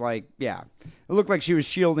mean, she was like, yeah. It looked like she was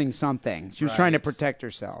shielding something. She was trying to protect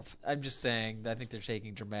herself. I'm just saying, I think they're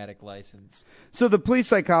taking dramatic license. So the police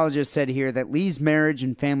psychologist said here that Lee's marriage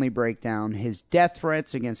and family breakdown, his death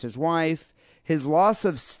threats against his wife, his loss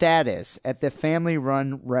of status at the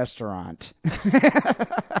family-run restaurant,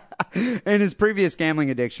 and his previous gambling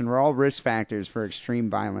addiction were all risk factors for extreme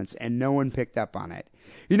violence, and no one picked up on it.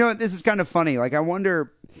 You know, this is kind of funny. Like, I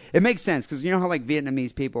wonder... It makes sense, because you know how, like,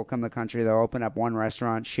 Vietnamese people come to the country, they'll open up one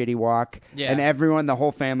restaurant, Shitty Wok, and everyone, the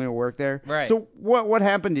whole family will work there? Right. So what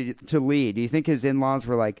happened to Lee? Do you think his in-laws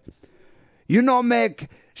were like, you don't make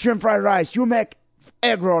shrimp fried rice, you make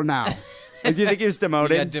egg roll now? Do you think he was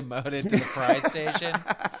demoted? He got demoted to the fry station.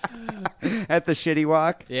 At the Shitty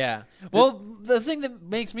Wok? Yeah. Well, the thing that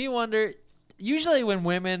makes me wonder... Usually when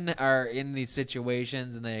women are in these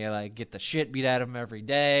situations and they like get the shit beat out of them every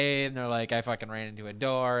day and they're like, I fucking ran into a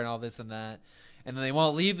door and all this and that, and then they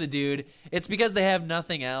won't leave the dude, it's because they have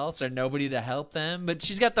nothing else or nobody to help them. But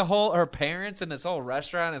she's got her parents and this whole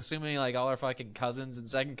restaurant, assuming like all her fucking cousins and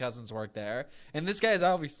second cousins work there. And this guy's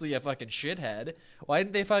obviously a fucking shithead. Why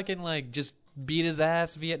didn't they fucking like just beat his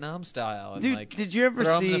ass Vietnam style and, dude, like, did you ever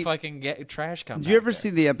throw see him in the fucking trash compactor? Did you ever see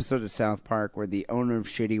the episode of South Park where the owner of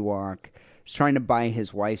Shitty Wok was trying to buy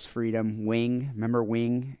his wife's freedom? Wing, remember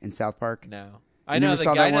Wing in South Park? No. I know the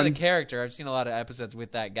guy. I know the character. I've seen a lot of episodes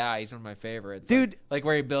with that guy. He's one of my favorites. Dude, like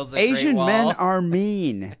where he builds a Asian great wall. men are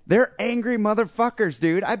mean. They're angry motherfuckers,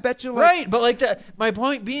 dude. I bet you. Like, right, but like my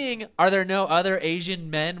point being, are there no other Asian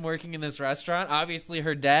men working in this restaurant? Obviously,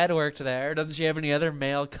 her dad worked there. Doesn't she have any other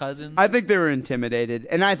male cousins? I think they were intimidated,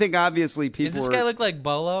 and I think obviously people. Does this guy look like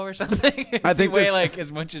Bolo or something? I think weigh like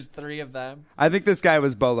as much as 3 of them. I think this guy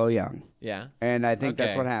was Bolo Young. Yeah, and I think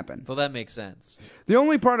that's what happened. Well, that makes sense. The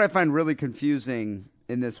only part I find really confusing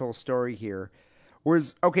in this whole story here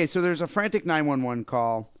was, okay, so there's a frantic 911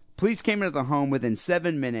 call. Police came into the home within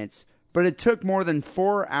 7 minutes, but it took more than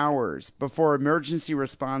 4 hours before emergency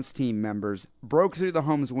response team members broke through the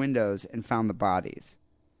home's windows and found the bodies.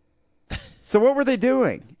 So what were they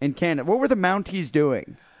doing in Canada? What were the Mounties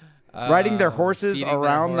doing? Riding their horses feeding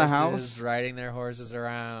around their the horses, house. riding their horses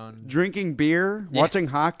around, Drinking beer, Yeah. watching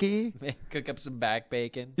hockey. cook up some back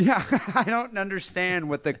bacon. Yeah, I don't understand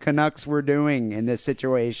what the Canucks were doing in this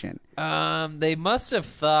situation. They must have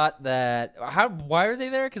thought that. Why are they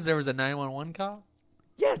there? Because there was a 911 call.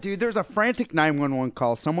 Yeah, dude, there's a frantic 911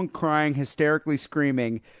 call. Someone crying, hysterically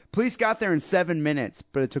screaming. Police got there in 7 minutes,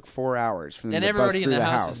 but it took 4 hours for them And to everybody bust in through the the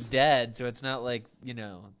house is dead, so it's not like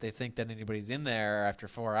they think that anybody's in there after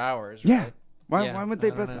 4 hours. Yeah. Right? Why would they I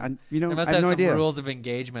don't bust? know. I They must have have no some idea. rules of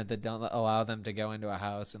engagement that don't allow them to go into a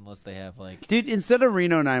house unless they have like. Dude, instead of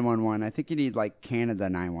Reno 911, I think you need like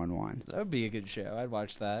Canada 911. That would be a good show. I'd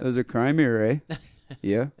watch that. There's a crime here, eh?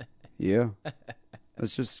 Yeah.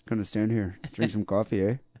 Let's just gonna stand here, drink some coffee,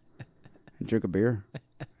 eh? And drink a beer.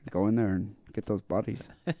 Go in there and get those bodies.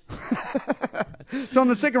 So on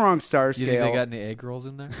the sick and wrong star Do you scale. think they got any egg rolls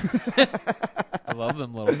in there? I love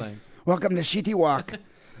them little things. Welcome to Shitty Walk.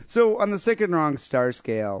 So on the sick and wrong star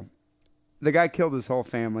scale, the guy killed his whole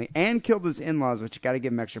family and killed his in-laws, which you got to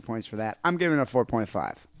give him extra points for that. I'm giving it a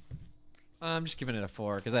 4.5. I'm just giving it a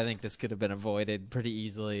 4 because I think this could have been avoided pretty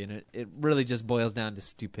easily, and it really just boils down to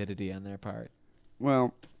stupidity on their part.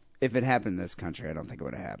 Well, if it happened in this country, I don't think it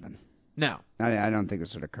would have happened. No. I don't think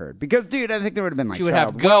this would have occurred. Because, dude, I think there would have been like You would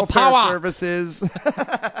child have girl welfare power. services.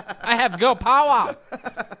 I have girl power.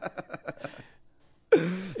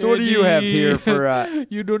 So what do you have here for...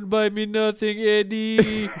 You don't buy me nothing,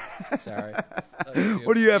 Eddie. Sorry.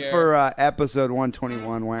 what do you have for episode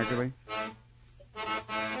 121, Wackerly?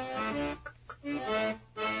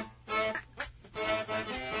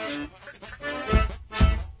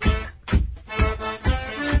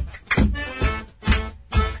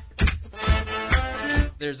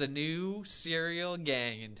 There's a new serial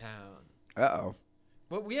gang in town. Uh-oh.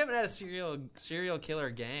 Well, we haven't had a serial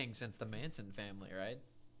killer gang since the Manson family, right?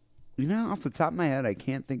 You know, off the top of my head, I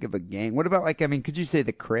can't think of a gang. What about, could you say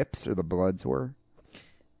the Crips or the Bloods were?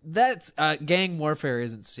 That's gang warfare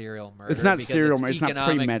isn't serial murder. It's not because serial murder. It's not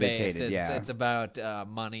economic premeditated, based. yeah. It's about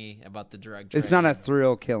money, about the drug trade. It's not a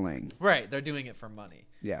thrill killing. Right, they're doing it for money.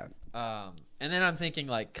 Yeah. And then I'm thinking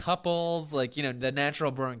like couples, like, the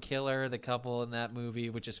natural born killer, the couple in that movie,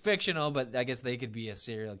 which is fictional, but I guess they could be a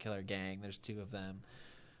serial killer gang. There's 2 of them.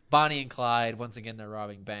 Bonnie and Clyde, once again, they're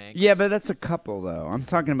robbing banks. Yeah, but that's a couple, though. I'm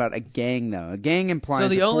talking about a gang, though. A gang implies so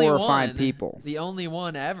the 4 only or one, 5 people. The only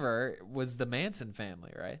one ever was the Manson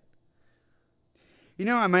family, right? You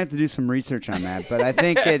know, I might have to do some research on that, but I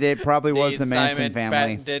think it probably was the Manson Simon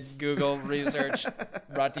family. Patented Google research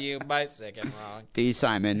brought to you by Sick and Wrong. D.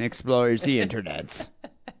 Simon explores the internets.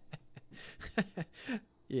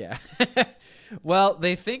 Yeah. Well,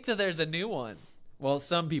 they think that there's a new one. Well,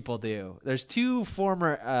 some people do. There's 2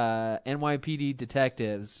 former NYPD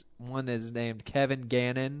detectives. One is named Kevin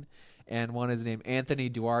Gannon, and one is named Anthony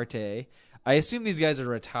Duarte. I assume these guys are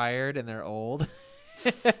retired and they're old.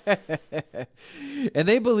 And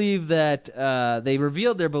they believe that they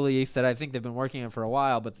revealed their belief that I think they've been working on for a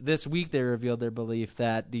while, but this week they revealed their belief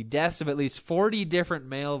that the deaths of at least 40 different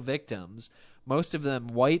male victims, most of them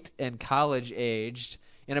white and college-aged,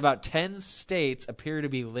 in about 10 states appear to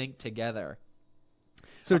be linked together.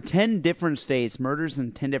 So 10 different states, murders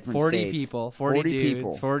in 10 different 40 states. people, 40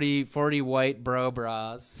 dudes, people. 40 white bro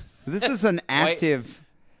bras. So this is an active...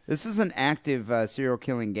 This is an active serial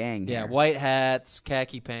killing gang here. Yeah, white hats,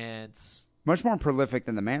 khaki pants. Much more prolific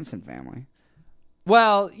than the Manson family.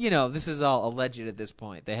 Well, this is all alleged at this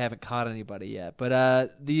point. They haven't caught anybody yet.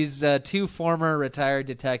 But these 2 former retired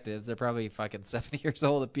detectives, they're probably fucking 70 years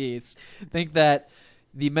old apiece, think that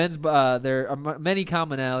the men's there are many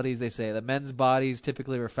commonalities. They say the men's bodies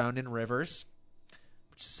typically were found in rivers,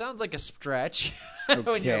 which sounds like a stretch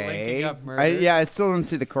when you're linking up murders. I still don't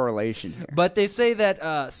see the correlation here. But they say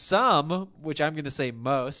that some, which I'm going to say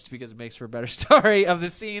most because it makes for a better story, of the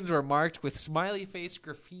scenes were marked with smiley face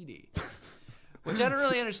graffiti. Which I don't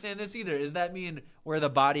really understand this either. Does that mean where the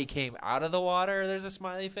body came out of the water there's a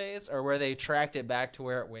smiley face, or where they tracked it back to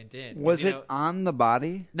where it went in? Was it on the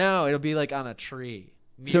body? No, it'll be like on a tree.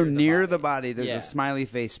 Near the body, there's Yeah. a smiley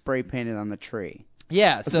face spray painted on the tree.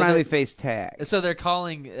 Yeah, A smiley face tag. So they're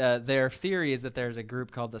calling their theory is that there's a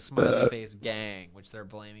group called the Smiley Face Gang, which they're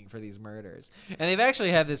blaming for these murders. And they've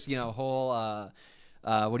actually had this, whole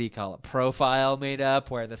what do you call it? Profile made up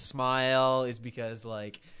where the smile is because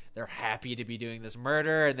they're happy to be doing this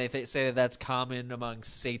murder, and they say that that's common among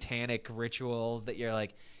satanic rituals. That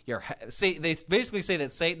they basically say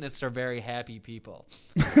that Satanists are very happy people.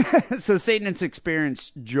 So Satanists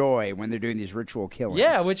experience joy when they're doing these ritual killings.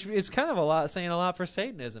 Yeah, which is kind of saying a lot for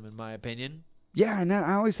Satanism, in my opinion. Yeah, and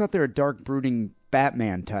I always thought they were dark, brooding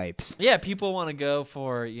Batman types. Yeah, people want to go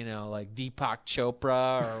for, like Deepak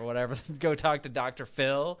Chopra or whatever. Go talk to Dr.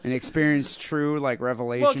 Phil. And experience true,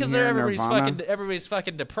 revelation. Well, because Nirvana. everybody's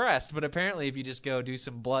fucking depressed. But apparently, if you just go do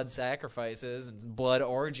some blood sacrifices and blood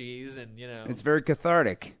orgies, and it's very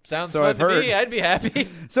cathartic. Sounds so fun I've to heard. me. I'd be happy.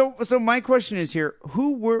 So my question is here: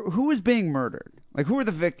 who was being murdered? Who were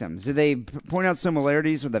the victims? Did they point out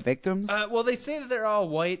similarities with the victims? Well, they say that they're all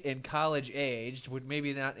white and college-aged,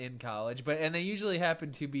 maybe not in college, and they usually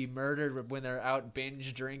happen to be murdered when they're out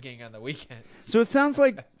binge drinking on the weekends. So it sounds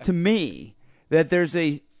like, to me, that there's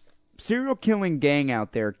a serial killing gang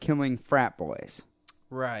out there killing frat boys.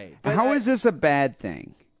 Right. How is this a bad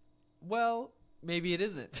thing? Well, maybe it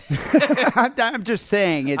isn't. I'm just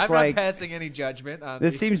saying, it's I'm not passing any judgment on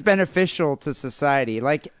this. Seems beneficial to society.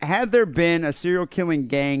 Had there been a serial killing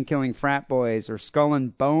gang killing frat boys or Skull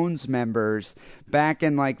and Bones members back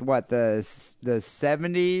in the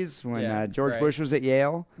 70s when George Bush was at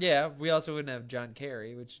Yale? Yeah, we also wouldn't have John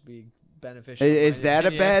Kerry, which would be beneficial. Is that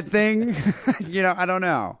a bad thing? I don't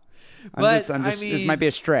know. This might be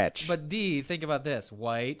a stretch. But D, think about this: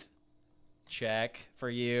 white, check for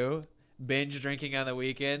you. Binge drinking on the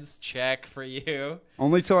weekends, check for you.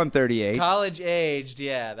 Only till I'm 38. College aged,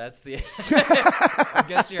 yeah, that's the. I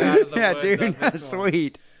guess you're out of the woods. Dude, on that's this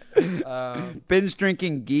sweet. Binge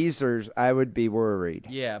drinking geezers, I would be worried.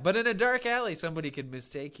 Yeah, but in a dark alley, somebody could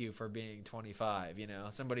mistake you for being 25.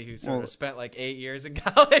 Somebody who sort of spent 8 years in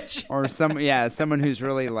college, or someone who's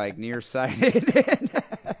really nearsighted.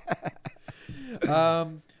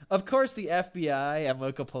 Of course, the FBI and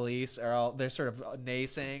local police they're sort of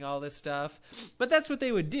naysaying all this stuff, but that's what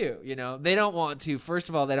they would do. They don't want to. First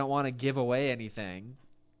of all, they don't want to give away anything.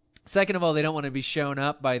 Second of all, they don't want to be shown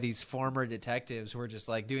up by these former detectives who are just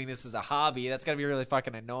doing this as a hobby. That's got to be really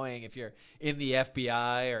fucking annoying if you're in the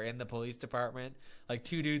FBI or in the police department.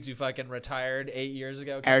 Two dudes who fucking retired 8 years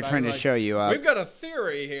ago. Are trying to show you up. We've got a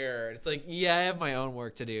theory here. It's yeah, I have my own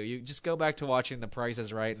work to do. You just go back to watching The Price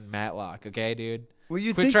is Right and Matlock, okay, dude? Well,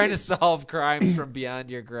 Quit trying to solve crimes from beyond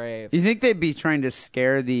your grave. You think they'd be trying to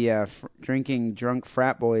scare the drinking drunk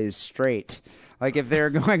frat boys straight? If they're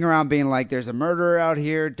going around being there's a murderer out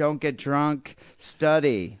here, don't get drunk,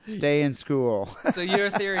 study, stay in school. So your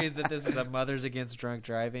theory is that this is a Mothers Against Drunk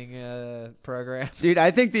Driving program? Dude,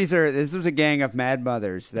 I think this is a gang of mad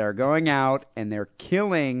mothers. They're going out and they're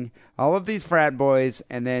killing all of these frat boys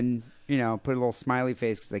and then... put a little smiley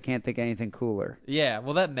face because they can't think of anything cooler. Yeah,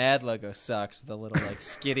 well, that MAD logo sucks with the little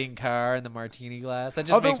skidding car and the martini glass. That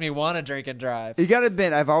just makes me want to drink and drive. You got to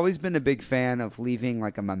admit, I've always been a big fan of leaving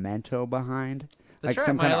a memento behind,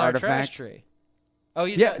 some kind of artifact. Trash tree. Oh,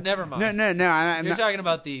 never mind. No. You're talking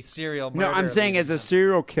about the serial murder. No, I'm saying as a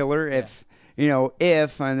serial killer, if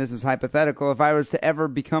and this is hypothetical, if I was to ever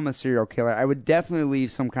become a serial killer, I would definitely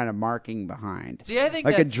leave some kind of marking behind. See, I think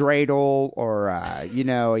a dreidel or, a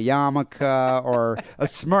yarmulke or a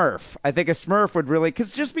Smurf. I think a Smurf would really,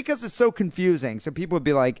 just because it's so confusing. So people would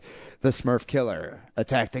be like, the Smurf killer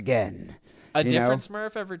attacked again. A different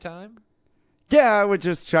Smurf every time? Yeah, I would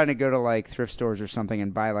just try to go to thrift stores or something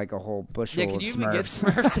and buy a whole bushel of Smurfs. Yeah, can you even get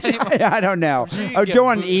Smurfs anymore? I don't know. I would go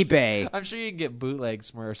on eBay. I'm sure you can get bootleg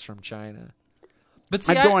Smurfs from China. But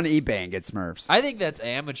I'd go on eBay and get Smurfs. I think that's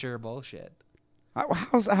amateur bullshit.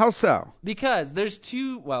 How so? Because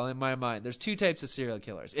in my mind, there's two types of serial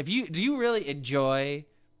killers. Do you really enjoy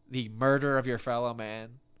the murder of your fellow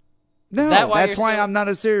man? No, that's why I'm not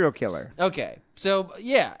a serial killer. Okay, so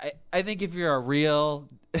yeah, I think if you're a real,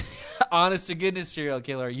 honest to goodness serial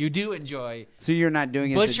killer, you do enjoy. So you're not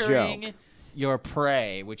doing it as a joke. Your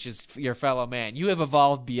prey, which is your fellow man. You have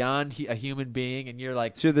evolved beyond a human being, and you're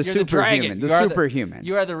so you're the superhuman. The superhuman.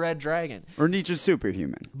 You are the red dragon. Or Nietzsche's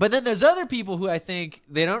superhuman. But then there's other people who I think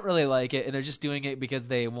they don't really like it, and they're just doing it because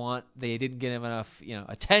they didn't get him enough,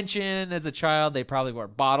 attention as a child. They probably were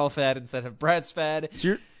bottle fed instead of breastfed.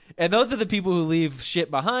 So and those are the people who leave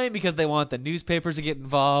shit behind because they want the newspapers to get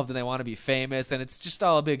involved and they want to be famous, and it's just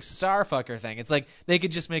all a big star fucker thing. It's they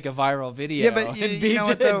could just make a viral video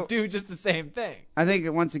and do just the same thing. I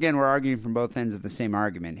think, once again, we're arguing from both ends of the same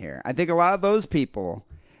argument here. I think a lot of those people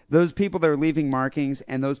that are leaving markings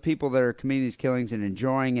and those people that are committing these killings and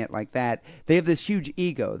enjoying it like that, they have this huge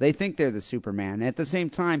ego. They think they're the Superman. And at the same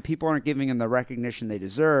time, people aren't giving them the recognition they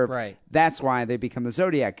deserve. Right. That's why they become the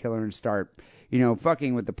Zodiac Killer and start...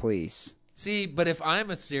 fucking with the police. See, but if I'm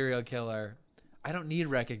a serial killer, I don't need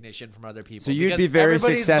recognition from other people. So you'd be very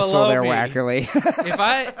successful there, Wackerly.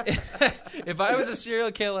 If I was a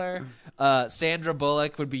serial killer, Sandra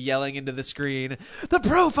Bullock would be yelling into the screen, "The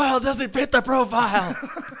profile doesn't fit the profile."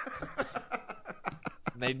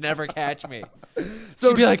 and they'd never catch me. So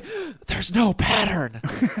she'd be like, "There's no pattern,"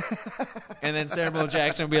 and then Samuel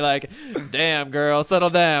Jackson would be like, "Damn, girl, settle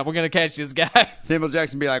down. We're gonna catch this guy." Samuel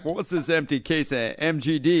Jackson would be like, well, what's this empty case of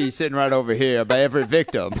MGD sitting right over here by every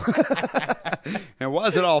victim? And why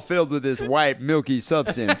is it all filled with this white, milky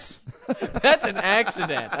substance? That's an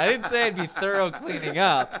accident. I didn't say I'd be thorough cleaning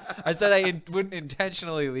up. I said I wouldn't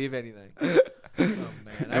intentionally leave anything. Oh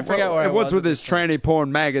man, I forgot where I was. What's with this tranny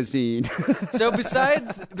porn magazine? So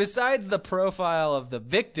besides the profile of the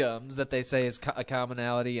victims that they say is a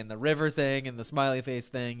commonality, and the river thing and the smiley face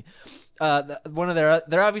thing,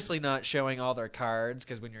 they're obviously not showing all their cards,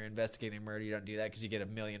 because when you're investigating murder, you don't do that because you get a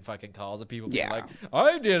million fucking calls of people being like,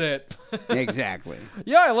 "I did it." Exactly.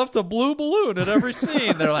 Yeah, I left a blue balloon at every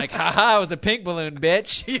scene. They're like, "Haha, it was a pink balloon,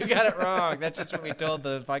 bitch. You got it wrong." That's just what we told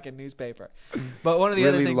the fucking newspaper. But one of the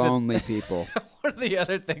really other things lonely people. One of the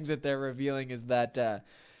other things that they're revealing is that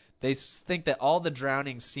they think that all the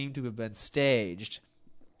drownings seem to have been staged,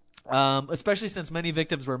 especially since many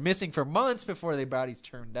victims were missing for months before their bodies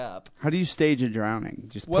turned up. How do you stage a drowning?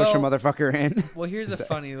 Just push a motherfucker in? Well, here's a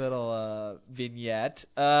funny little vignette.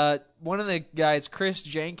 One of the guys, Chris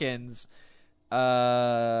Jenkins,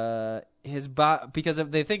 they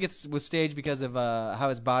think it was staged because of how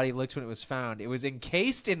his body looked when it was found. It was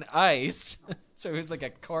encased in ice, so it was like a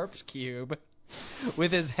corpse cube,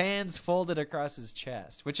 with his hands folded across his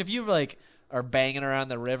chest. Which, if you are banging around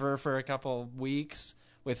the river for a couple weeks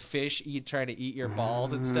with fish trying to eat your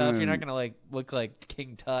balls and stuff, you're not gonna look like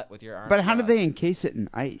King Tut with your arms. But how did crossed. they encase it in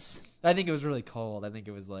ice? I think it was really cold. I think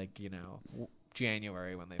it was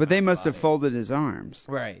January when they. But found they the must have body. folded his arms.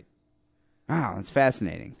 Right. Wow, that's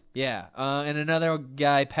fascinating. Yeah, and another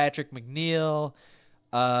guy, Patrick McNeil.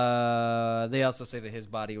 They also say that his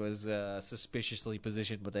body was suspiciously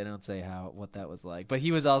positioned, but they don't say what that was like. But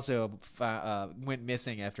he was also went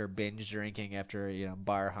missing after binge drinking, after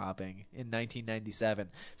bar hopping in 1997.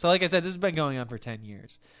 So, like I said, this has been going on for 10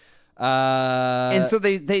 years. And so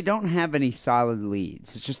they don't have any solid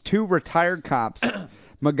leads. It's just two retired cops,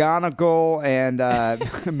 McGonagall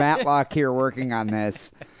and Matlock here working on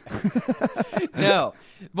this. No.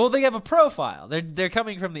 Well, they have a profile. They're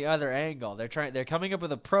coming from the other angle. They're coming up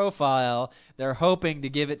with a profile. They're hoping to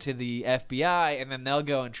give it to the FBI, and then they'll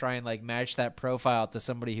go and try and match that profile to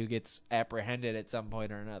somebody who gets apprehended at some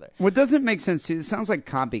point or another. What doesn't make sense too, it sounds like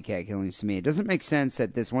copycat killings to me. It doesn't make sense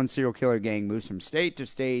that this one serial killer gang moves from state to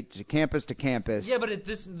state to campus. Yeah, but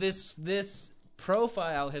this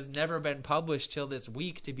profile has never been published till this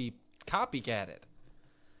week to be copycatted.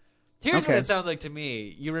 Here's what it sounds like to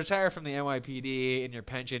me. You retire from the NYPD and your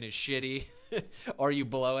pension is shitty, or you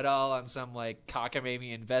blow it all on some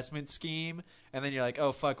cockamamie investment scheme, and then you're like,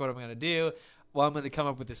 oh, fuck, what am I going to do? Well, I'm going to come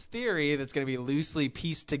up with this theory that's going to be loosely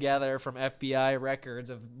pieced together from FBI records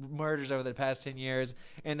of murders over the past 10 years,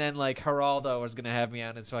 and then Geraldo is going to have me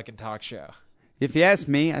on his fucking talk show. If you ask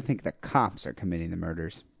me, I think the cops are committing the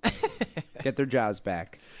murders. Get their jobs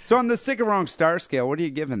back. So on the sick or wrong star scale, what are you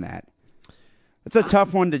giving that? It's a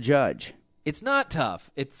tough one to judge. It's not tough.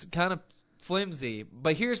 It's kind of flimsy.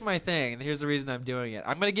 But here's my thing, and here's the reason I'm doing it.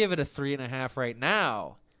 I'm going to give it a 3.5 right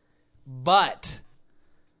now. But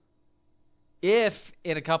if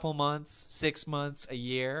in a couple months, 6 months, a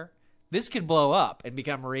year, this could blow up and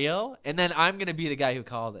become real, and then I'm going to be the guy who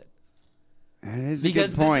called it. That is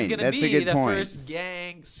because a good point. This is going That's to a be good the point.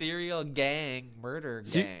 first serial gang, murder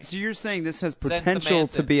gang. So you're saying this has Since the potential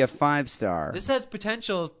to be a Mansons. 5-star. This has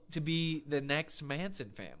potential to be the next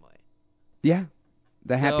Manson family. Yeah.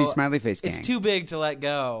 The happy So, smiley face gang. It's too big to let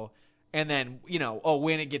go. And then,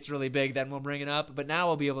 when it gets really big, then we'll bring it up. But now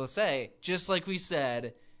we'll be able to say, just like we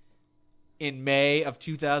said in May of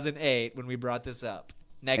 2008 when we brought this up.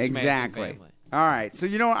 Next Manson family. All right. So,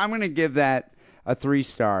 I'm going to give that a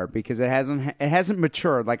 3-star because it hasn't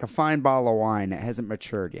matured like a fine bottle of wine. It hasn't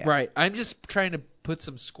matured yet. Right. I'm just trying to put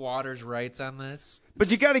some squatters' rights on this. But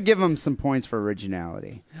you got to give them some points for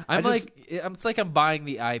originality. It's like I'm buying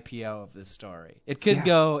the IPO of this story. It could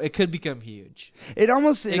go. It could become huge. It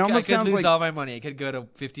almost I could sounds lose like all my money. It could go to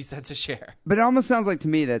 50 cents a share. But it almost sounds like to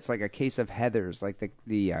me that's like a case of Heathers, like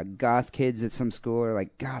the goth kids at some school are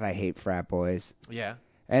like, God, I hate frat boys. Yeah.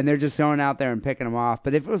 And they're just going out there and picking them off.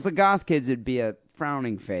 But if it was the goth kids, it'd be a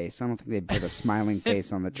frowning face. I don't think they'd put a smiling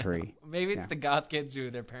face on the tree. Maybe it's the goth kids who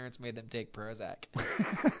their parents made them take Prozac.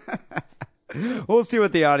 We'll see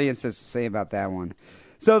what the audience has to say about that one.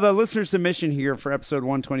 So the listener submission here for episode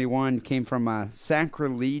 121 came from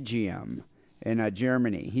Sacrilegium in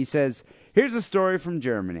Germany. He says, here's a story from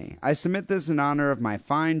Germany. I submit this in honor of my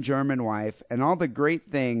fine German wife and all the great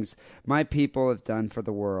things my people have done for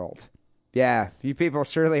the world. Yeah, you people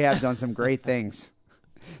surely have done some great things.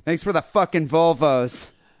 Thanks for the fucking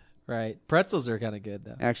Volvos. Right. Pretzels are kind of good,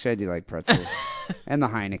 though. Actually, I do like pretzels. And the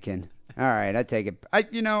Heineken. All right, I take it. I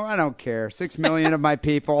don't care. 6 million of my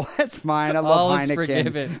people. That's mine. I love All Heineken. is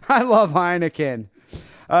forgiven. I love Heineken.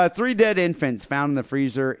 3 dead infants found in the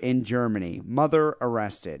freezer in Germany. Mother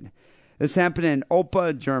arrested. This happened in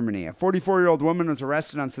Olpa, Germany. A 44-year-old woman was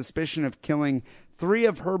arrested on suspicion of killing 3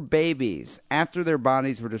 of her babies after their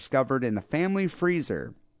bodies were discovered in the family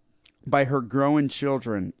freezer by her growing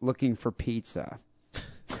children looking for pizza.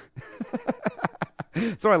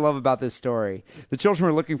 That's what I love about this story. The children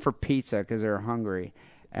were looking for pizza because they were hungry.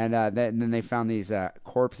 And then they found these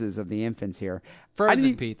corpses of the infants here.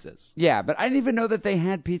 Frozen pizzas. Yeah, but I didn't even know that they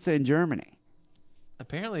had pizza in Germany.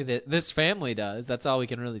 Apparently, this family does. That's all we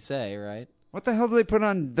can really say, right? What the hell do they put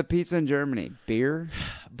on the pizza in Germany? Beer?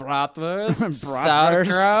 Bratwurst?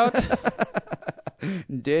 Sauerkraut?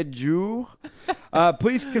 Dead Jew?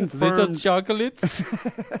 Please confirm... Little chocolates?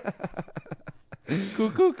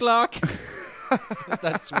 Cuckoo clock?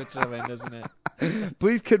 That's Switzerland, isn't it?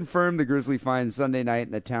 Please confirm the grisly find Sunday night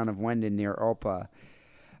in the town of Wenden near Olpa.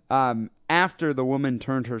 After the woman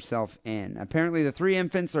turned herself in. Apparently, the 3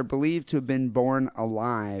 infants are believed to have been born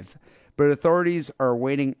alive, but authorities are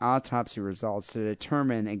awaiting autopsy results to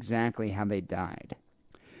determine exactly how they died.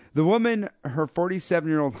 The woman, her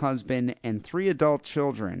 47-year-old husband, and 3 adult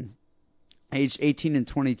children, aged 18 and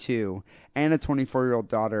 22, and a 24-year-old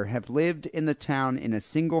daughter, have lived in the town in a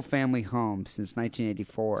single-family home since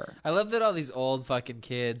 1984. I love that all these old fucking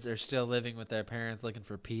kids are still living with their parents looking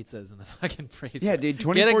for pizzas in the fucking freezer. Yeah, dude,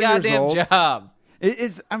 24 Get a goddamn years old. job.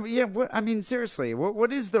 Seriously,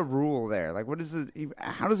 what is the rule there? Like,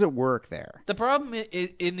 how does it work there? The problem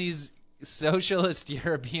in these socialist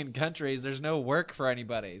European countries, there's no work for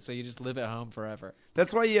anybody, so you just live at home forever.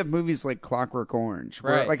 That's why you have movies like Clockwork Orange.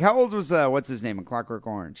 Where, Right. like, how old was, what's his name in Clockwork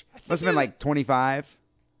Orange? Must have been like 25.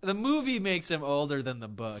 The movie makes him older than the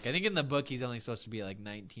book. I think in the book he's only supposed to be like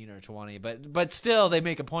 19 or 20, but still they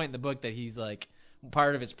make a point in the book that he's like,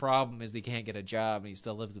 part of his problem is he can't get a job and he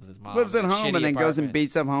still lives with his mom. Lives at in a home shitty and then goes and apartment.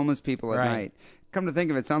 beats up homeless people at Right. night. Come to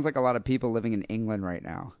think of it, sounds like a lot of people living in England right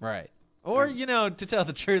now. Right. Or, to tell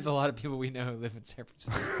the truth, a lot of people we know who live in San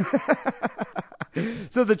Francisco.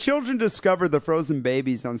 So the children discovered the frozen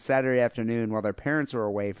babies on Saturday afternoon while their parents were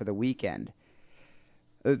away for the weekend.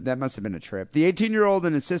 That must have been a trip. The 18-year-old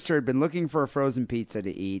and his sister had been looking for a frozen pizza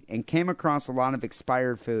to eat and came across a lot of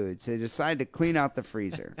expired food, so they decided to clean out the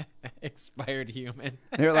freezer. Expired human.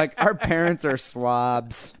 They're like, our parents are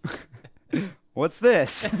slobs. What's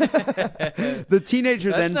this? The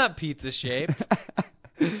teenager That's then... not pizza shaped.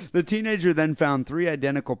 The teenager then found 3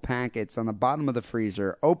 identical packets on the bottom of the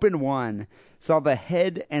freezer, opened one, saw the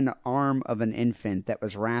head and arm of an infant that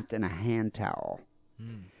was wrapped in a hand towel.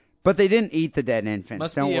 But they didn't eat the dead infants.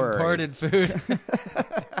 Must Don't be worry. imported food.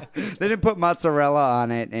 They didn't put mozzarella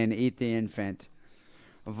on it and eat the infant.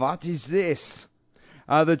 What is this?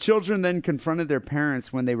 The children then confronted their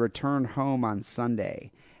parents when they returned home on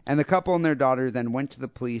Sunday. And the couple and their daughter then went to the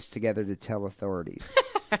police together to tell authorities.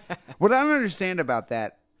 What I don't understand about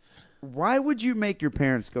that, why would you make your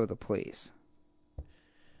parents go to the police?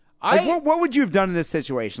 What would you have done in this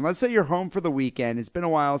situation? Let's say you're home for the weekend. It's been a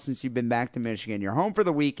while since you've been back to Michigan. You're home for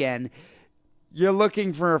the weekend. You're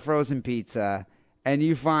looking for a frozen pizza, and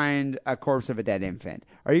you find a corpse of a dead infant.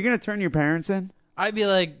 Are you going to turn your parents in? I'd be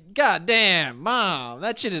like, God damn, Mom,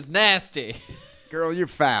 that shit is nasty. Girl, you're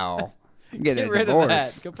foul. Get a rid divorce. of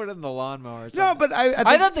that. Go put it in the lawnmower or something. No, but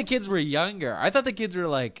I I thought the kids were younger. I thought the kids were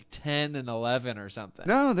like 10 and 11 or something.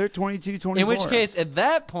 No, they're 22, 24. In which case, at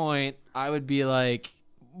that point, I would be like,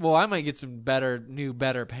 well, I might get some better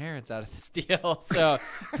parents out of this deal. So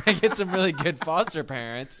I get some really good foster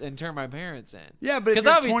parents and turn my parents in. Yeah, but if 'Cause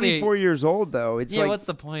you're obviously- 24 years old, though, it's Yeah, like... what's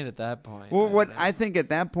the point at that point? Well, what know. I think at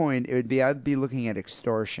that point, it would be, I'd be looking at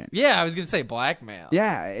extortion. Yeah, I was going to say blackmail.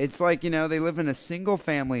 Yeah, it's like, they live in a single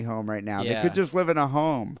family home right now. Yeah. They could just live in a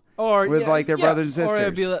home Or with like their brothers and Or sisters.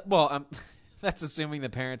 it'd be like, well, that's assuming the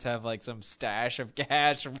parents have like some stash of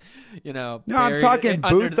cash, No, I'm buried talking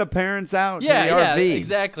under boot the parents out yeah, to the yeah, RV.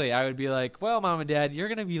 exactly. I would be like, well, Mom and Dad, you're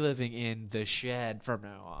going to be living in the shed from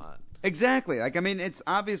now on. Exactly. Like, I mean, it's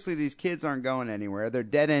obviously these kids aren't going anywhere. They're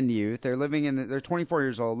dead-end youth. They're living they're 24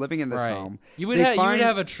 years old, living in this Right. home. You would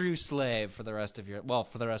have a true slave for the rest of your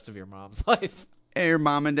mom's life. your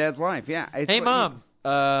mom and dad's life. Yeah. It's Hey, like-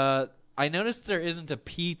 Mom, I noticed there isn't a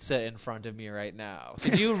pizza in front of me right now.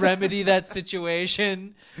 Could you remedy that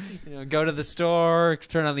situation? Go to the store,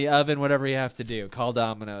 turn on the oven, whatever you have to do. Call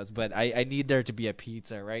Domino's. But I need there to be a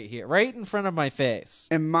pizza right here, right in front of my face.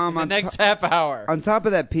 And Mom, in the next half hour. On top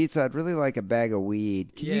of that pizza, I'd really like a bag of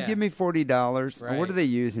weed. Can you give me $40? Right. What do they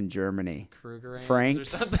use in Germany? Kruger Francs? or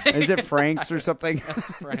something. Is it francs or something?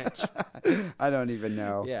 That's French. I don't even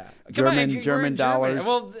know. Yeah. German dollars.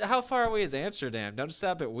 Well, how far away is Amsterdam? Don't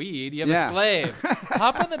stop at weed. You have a slave.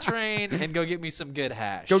 Hop on the train and go get me some good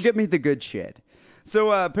hash. Go get me the good shit.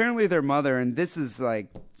 So apparently their mother, and this is like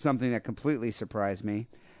something that completely surprised me,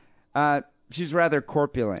 she's rather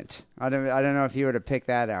corpulent. I don't know if you would have picked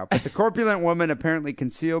that out. But the corpulent woman apparently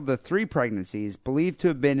concealed the 3 pregnancies believed to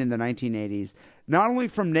have been in the 1980s, not only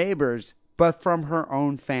from neighbors, but from her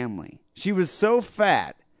own family. She was so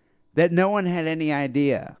fat that no one had any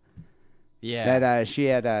idea that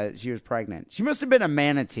she was pregnant. She must have been a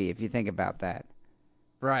manatee if you think about that.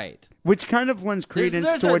 Right. Which kind of lends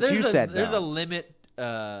credence to what you said. There's a limit.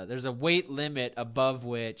 There's a weight limit above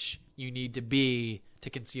which you need to be to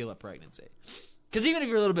conceal a pregnancy. Because even if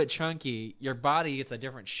you're a little bit chunky, your body gets a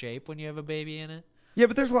different shape when you have a baby in it. Yeah,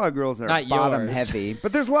 but there's a lot of girls that are bottom heavy.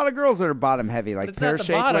 But there's a lot of girls that are bottom heavy, like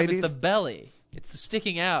pear-shaped ladies. It's the belly. It's the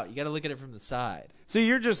sticking out. You got to look at it from the side. So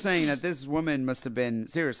you're just saying that this woman must have been,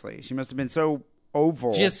 seriously, she must have been so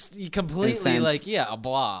oval. Just completely a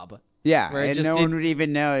blob. Yeah, and no one would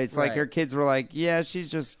even know. It's like her kids were like, yeah, she's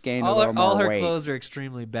just gained a little more weight. All her clothes are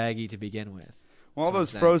extremely baggy to begin with. Well, all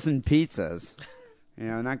those frozen pizzas.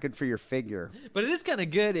 Not good for your figure. But it is kind of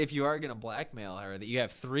good if you are going to blackmail her that you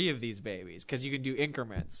have 3 of these babies because you can do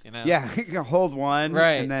increments, Yeah, you can hold one.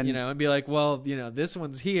 Right. And then, and be like, well, this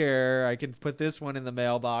one's here. I can put this one in the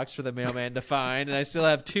mailbox for the mailman to find, and I still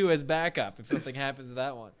have 2 as backup if something happens to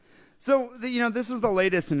that one. So, this is the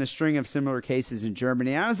latest in a string of similar cases in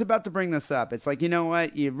Germany. I was about to bring this up. It's like, you know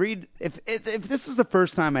what? You read, if this was the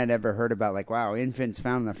first time I'd ever heard about, like, wow, infants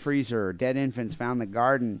found in the freezer or dead infants found in the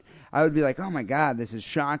garden, I would be like, oh my God, this is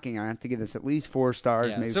shocking. I have to give this at least 4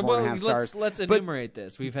 stars, maybe 4.5 stars. Let's enumerate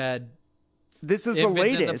this. We've had this is the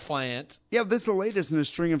latest. In the plant. Yeah, this is the latest in a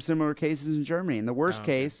string of similar cases in Germany. In the worst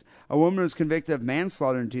case, a woman was convicted of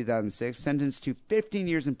manslaughter in 2006, sentenced to 15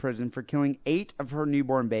 years in prison for killing 8 of her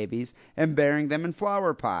newborn babies and burying them in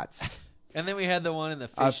flower pots. And then we had the one in the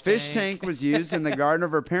fish tank. A fish tank was used in the garden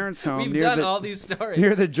of her parents' home. We've done all these stories.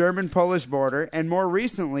 Near the German-Polish border. And more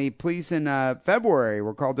recently, police in February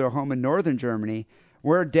were called to a home in northern Germany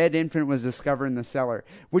where a dead infant was discovered in the cellar.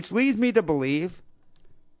 Which leads me to believe,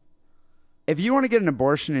 if you want to get an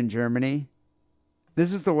abortion in Germany,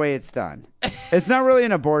 this is the way it's done. It's not really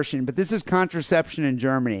an abortion, but this is contraception in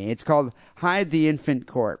Germany. It's called hide the infant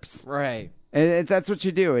corpse. Right. And that's what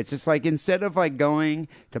you do. It's just like, instead of like going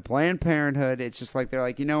to Planned Parenthood, it's just like, they're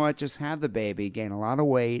like, you know what, just have the baby, gain a lot of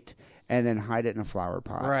weight, and then hide it in a flower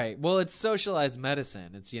pot. Right. Well, it's socialized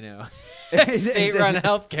medicine. It's, state-run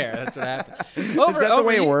healthcare. That's what happens. Is that the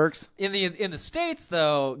way it works? In the States,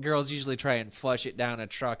 though, girls usually try and flush it down a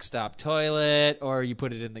truck stop toilet, or you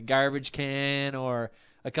put it in the garbage can, or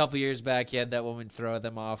a couple years back, you had that woman throw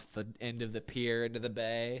them off the end of the pier into the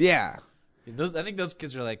bay. Yeah. I think those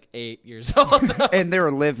kids were like 8 years old, though. And they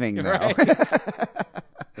were living, though. Right.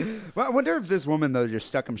 Well, I wonder if this woman, though, just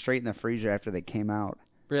stuck them straight in the freezer after they came out.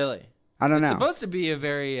 Really? I don't know. It's supposed to be a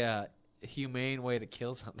very humane way to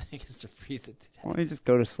kill something, is to freeze it to death. Why don't you just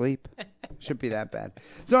go to sleep? Shouldn't be that bad.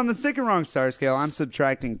 So on the sick and wrong star scale, I'm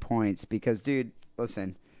subtracting points because, dude,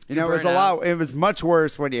 listen. It was a lot. It was much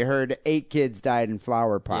worse when you heard 8 kids died in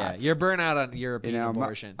flower pots. Yeah, you're burnt out on European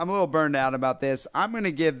abortion. I'm a little burned out about this. I'm going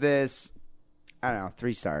to give this, I don't know,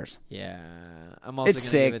 3 stars. Yeah, I'm also going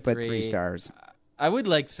to give it 3. But 3 stars. I would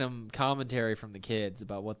like some commentary from the kids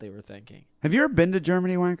about what they were thinking. Have you ever been to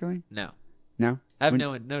Germany, Wackley? No. No? I have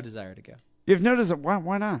no desire to go. You've noticed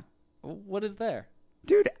why not? What is there?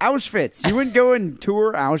 Dude, Auschwitz. You wouldn't go and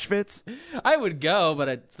tour Auschwitz? I would go, but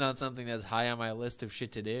it's not something that's high on my list of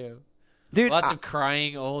shit to do. Dude, lots of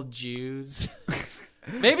crying old Jews.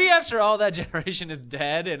 Maybe after all that generation is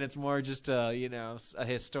dead and it's more just a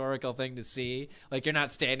historical thing to see. Like, you're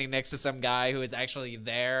not standing next to some guy who is actually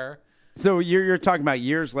there. So you're talking about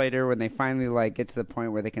years later when they finally get to the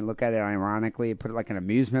point where they can look at it ironically, put it an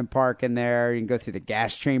amusement park in there. You can go through the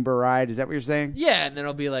gas chamber ride. Is that what you're saying? Yeah, and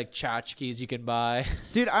there'll be tchotchkes you can buy.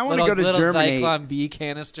 Dude, I want to go to Germany. Little Zyklon B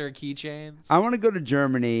canister keychains. I want to go to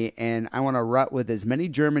Germany and I want to rut with as many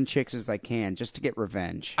German chicks as I can just to get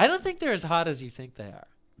revenge. I don't think they're as hot as you think they are.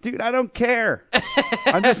 Dude, I don't care.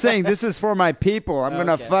 I'm just saying this is for my people. I'm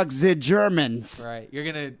gonna fuck the Germans. Right. You're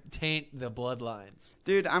gonna taint the bloodlines.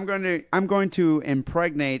 Dude, I'm going to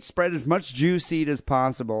impregnate, spread as much Jew seed as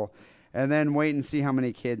possible, and then wait and see how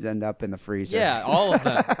many kids end up in the freezer. Yeah, all of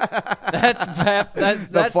them. That's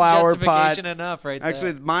flower justification pot. enough right there.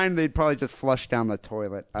 Actually, mine, they'd probably just flush down the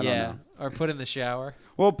toilet. I don't know. Or put in the shower.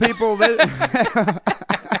 Well, people... that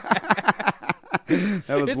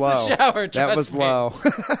was It's low. the shower, That was trust me. low.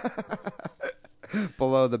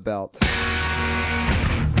 Below the belt.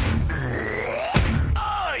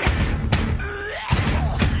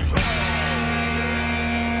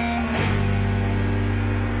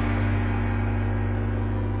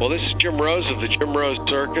 Well, this is Jim Rose of the Jim Rose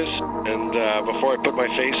Circus, and before I put my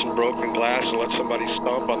face in broken glass and let somebody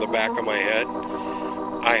stomp on the back of my head,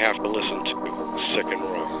 I have to listen to Sick and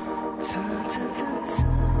Wrong.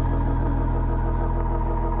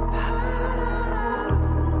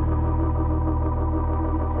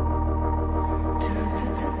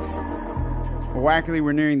 Well, Wackerly,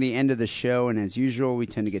 we're nearing the end of the show, and as usual, we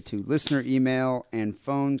tend to get to listener email and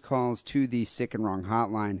phone calls to the Sick and Wrong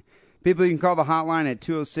hotline. People, you can call the hotline at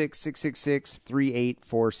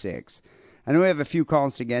 206-666-3846. I know we have a few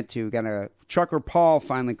calls to get to. We got a Trucker Paul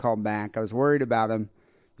finally called back. I was worried about him.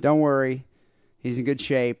 Don't worry. He's in good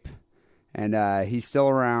shape, and he's still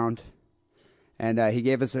around. And he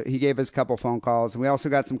gave us a couple phone calls. And we also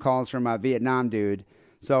got some calls from a Vietnam dude.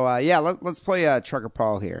 So, let's play Trucker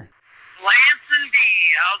Paul here. Lance and D,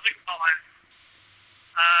 how's it going?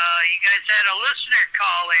 You guys had a listener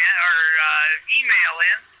call in, or email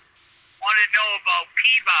in. Wanted to know about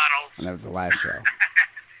pee bottles. And that was the last show.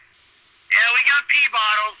 Yeah, we got pee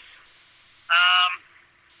bottles.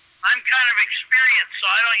 I'm kind of experienced, so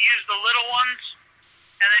I don't use the little ones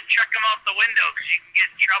and then chuck them out the window because you can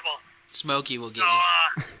get in trouble. Smokey will get So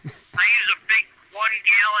you. I use a big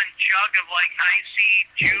 1-gallon jug of like IC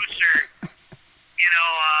juice or,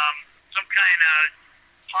 some kind of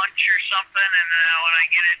punch or something, and when I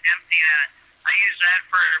get it emptied, I use that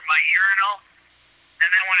for my urinal. And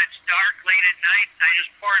then when it's dark late at night, I just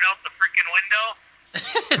pour it out the freaking window.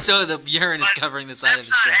 So the urine is But covering the side of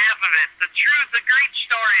his that's truck. not half of it. The great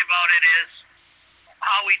story about it is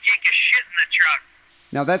how we take a shit in the truck.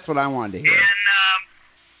 Now, that's what I wanted to hear. And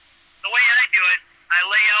the way I do it, I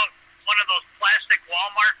lay out one of those plastic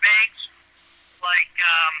Walmart bags, like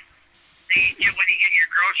that you get when you get your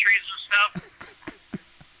groceries and stuff.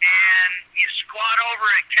 And you squat over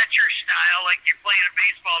it catcher style, like you're playing a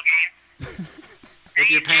baseball game. With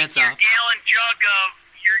your pants off. off. You take your gallon jug of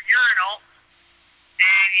your urinal,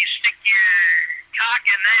 and you stick your cock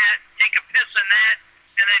in that, take a piss in that,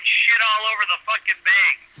 and then shit all over the fucking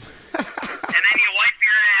bag. And then you wipe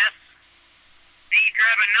your ass, and you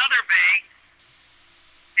grab another bag,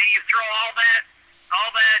 and you throw all that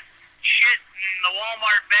shit in the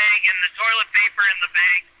Walmart bag and the toilet paper in the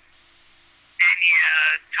bag, and you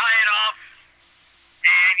tie it off,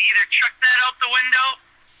 and either chuck that out the window,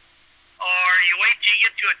 or you wait till you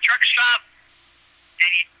get to a truck stop,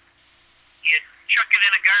 and you chuck it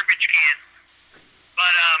in a garbage can.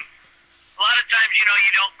 But a lot of times,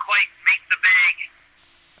 you don't quite make the bag,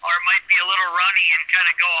 or it might be a little runny and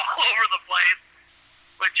kind of go all over the place,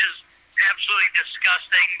 which is absolutely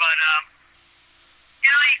disgusting. But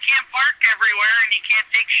you can't park everywhere, and you can't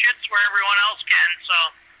take shits where everyone else can, so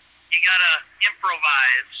you gotta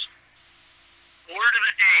improvise. Word of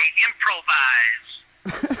the day: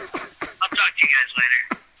 improvise. I'll talk to you guys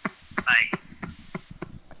later. Bye.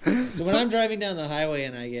 So when I'm driving down the highway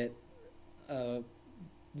and I get a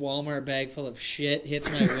Walmart bag full of shit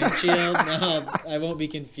hits my windshield, no, I won't be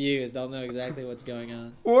confused. I'll know exactly what's going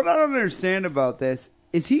on. What I don't understand about this,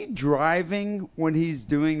 is he driving when he's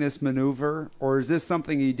doing this maneuver, or is this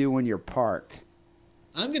something you do when you're parked?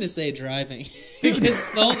 I'm going to say driving.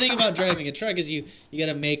 Because the whole thing about driving a truck is you got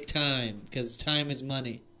to make time, because time is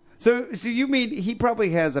money. So you mean he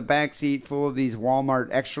probably has a back seat full of these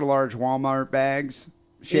extra large Walmart bags?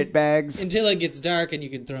 Shit bags? Until it gets dark and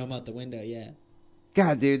you can throw them out the window, yeah.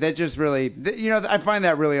 God, dude, that just really... I find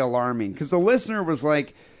that really alarming. Because the listener was,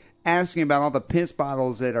 asking about all the piss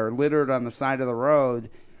bottles that are littered on the side of the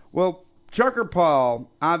road. Well, Trucker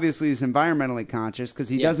Paul obviously is environmentally conscious because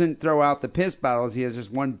he doesn't throw out the piss bottles. He has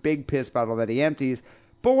just one big piss bottle that he empties.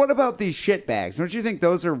 But what about these shit bags? Don't you think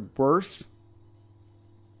those are worse?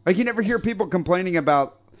 You never hear people complaining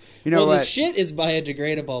about... the shit is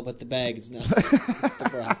biodegradable, but the bag is not. That's the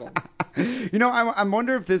problem. I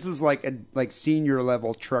wonder if this is a senior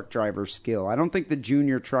level truck driver skill. I don't think the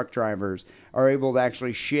junior truck drivers are able to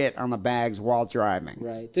actually shit on the bags while driving.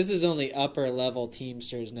 Right. This is only upper level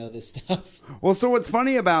Teamsters know this stuff. Well, so what's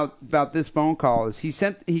funny about this phone call is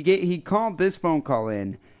he called this phone call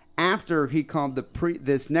in after he called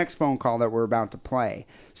this next phone call that we're about to play.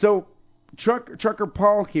 So Trucker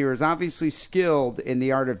Paul here is obviously skilled in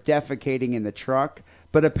the art of defecating in the truck,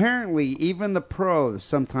 but apparently even the pros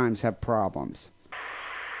sometimes have problems.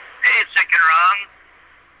 Hey, Sick and Wrong.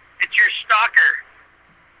 It's your stalker.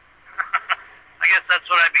 I guess that's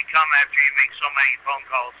what I become after you make so many phone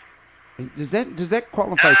calls. Does that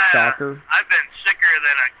qualify stalker? I've been sicker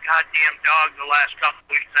than a goddamn dog the last couple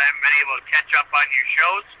weeks. I haven't been able to catch up on your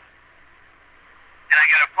shows. And I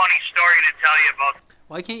got a funny story to tell you about.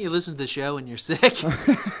 Why can't you listen to the show when you're sick?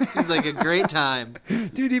 Seems like a great time.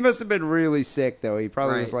 Dude, he must have been really sick, though. He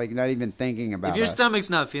probably was, Right. like, not even thinking about it. If your stomach's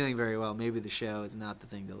not feeling very well, maybe the show is not the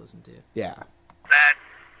thing to listen to. Yeah. That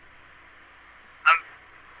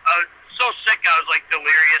I was so sick I was like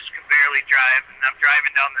delirious, could barely drive, and I'm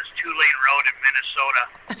driving down this 2-lane road in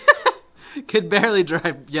Minnesota. Could barely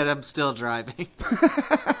drive, yet I'm still driving.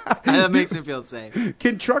 That makes me feel safe.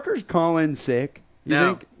 Can truckers call in sick? You No,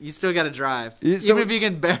 think? you still got to drive. So- Even if you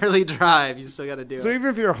can barely drive, you still got to do So it. even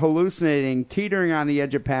if you're hallucinating, teetering on the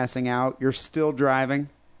edge of passing out, you're still driving?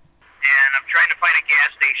 And I'm trying to find a gas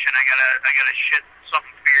station. I gotta shit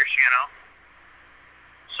something fierce, you know.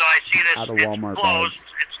 So I see this. Out of It's Walmart closed.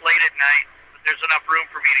 bags. It's late at night, but there's enough room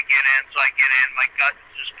for me to get in. So I get in. My gut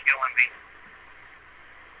is just killing me.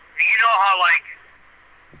 And you know how like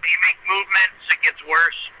when you make movements, it gets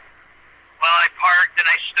worse. Well, I parked and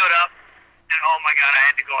I stood up, and oh my god, I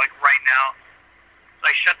had to go like right now. So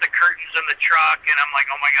I shut the curtains in the truck, and I'm like,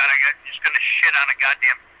 oh my god, I'm just gonna shit on a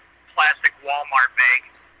goddamn plastic Walmart bag.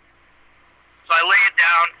 So I lay it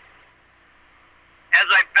down. As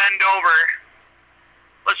I bend over,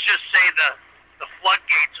 let's just say the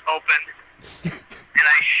floodgates opened, and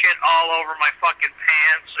I shit all over my fucking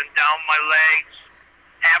pants and down my legs,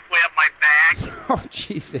 halfway up my back, Oh,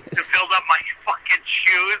 Jesus. to filled up my fucking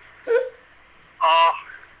shoes. Oh,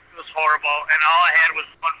 it was horrible. And all I had was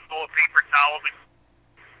one full of paper towels.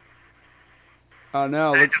 Oh,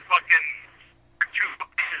 no. I had to fucking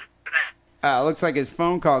Looks like his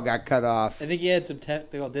phone call got cut off. I think he had some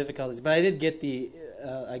technical difficulties, but I did get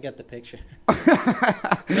I got the picture.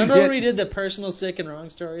 Remember when we did the personal sick and wrong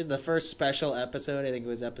stories? The first special episode, I think it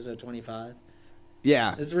was episode 25.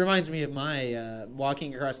 Yeah. This reminds me of my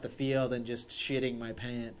walking across the field and just shitting my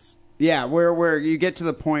pants. Yeah, where you get to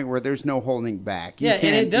the point where there's no holding back. You Yeah,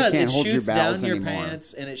 and it does. You can't It hold shoots your bowels down your anymore.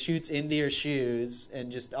 pants, and it shoots into your shoes,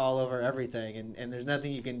 and just all over everything. And there's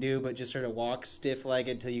nothing you can do but just sort of walk stiff-legged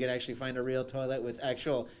until you can actually find a real toilet with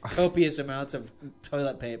actual copious amounts of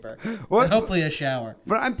toilet paper. What? And hopefully a shower.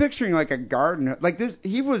 But I'm picturing like a garden, like this.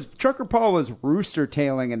 Trucker Paul was rooster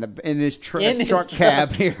tailing in his truck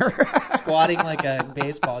cab here, Squatting like a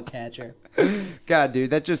baseball catcher. God, dude,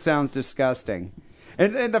 that just sounds disgusting.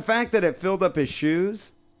 And the fact that it filled up his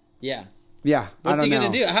shoes. Yeah. Yeah, What's I he don't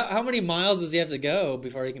going to know. do? How many miles does he have to go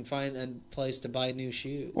before he can find a place to buy new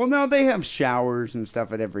shoes? Well, no, they have showers and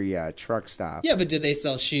stuff at every truck stop. Yeah, but did they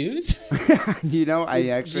sell shoes? You know, I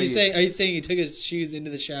actually. Are you saying he took his shoes into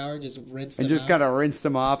the shower and just rinsed them and just out? kind of rinsed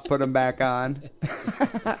them off, put them back on.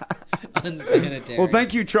 Unsanitary. Well,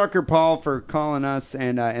 thank you, Trucker Paul, for calling us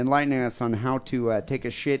and enlightening us on how to take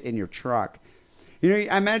a shit in your truck. You know,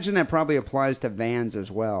 I imagine that probably applies to vans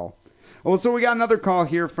as well. Well, so we got another call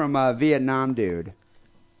here from Vietnam dude.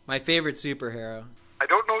 My favorite superhero. I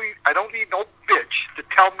don't need no bitch to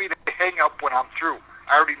tell me to hang up when I'm through.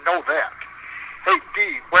 I already know that. Hey,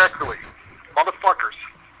 D, Wackerly, motherfuckers.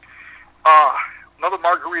 Another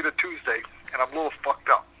Margarita Tuesday, and I'm a little fucked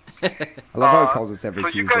up. I love how he calls us every so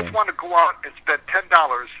Tuesday. you guys want to go out and spend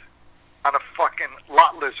 $10 on a fucking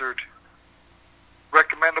lot lizard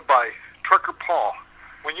recommended by Trucker Paul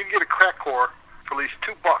when you can get a crack whore for at least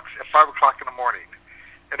 $2 at 5 o'clock in the morning,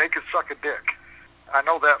 and they can suck a dick. I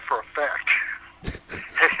know that for a fact.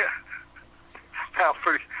 I'm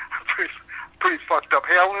pretty fucked up.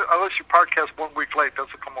 Hey, unless you podcast 1 week late,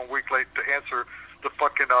 that's come 1 week late to answer the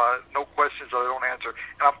fucking no questions that I don't answer,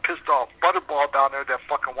 and I'm pissed off. Butterball down there, that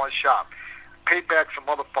fucking one shop. Payback's a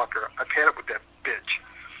motherfucker. I've had it with that bitch.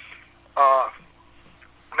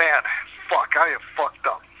 Man, fuck, I am fucked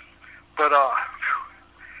up. But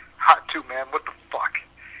hot too, man. What the fuck?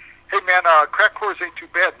 Hey, man, crack whores ain't too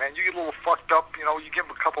bad, man. You get a little fucked up, you know, you give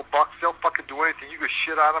them a couple bucks, they'll fucking do anything. You can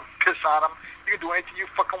shit on them, piss on them. You can do anything you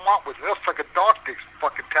fucking want with them. They'll suck a dog dick for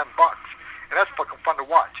fucking $10. And that's fucking fun to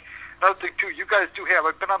watch. Another thing, too, you guys do have,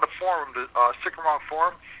 I've been on the forum, the Sick and Wrong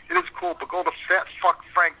forum. It is cool, but go to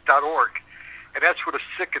fatfuckfrank.org. And that's where the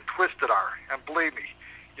sick and twisted are. And believe me,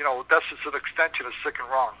 you know, that's just an extension of Sick and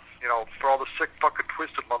Wrong. You know, for all the sick fucking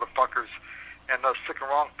twisted motherfuckers and sick and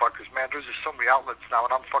wrong fuckers, man, there's just so many outlets now,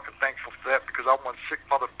 and I'm fucking thankful for that because I'm one sick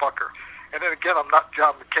motherfucker. And then again, I'm not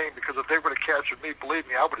John McCain because if they would have captured me, believe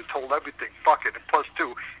me, I would have told everything. Fuck it. And plus,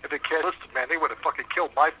 too, if they can't listen, man, they would have fucking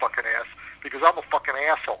killed my fucking ass because I'm a fucking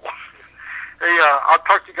asshole. Hey, I'll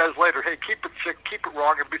talk to you guys later. Hey, keep it sick, keep it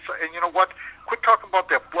wrong, and you know what? Quit talking about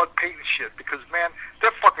that blood painting shit, because, man,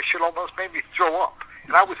 that fucking shit almost made me throw up.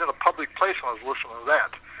 And I was in a public place when I was listening to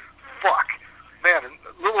that. Fuck. Man, and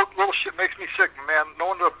little shit makes me sick, man.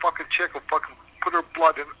 Knowing that a fucking chick will fucking put her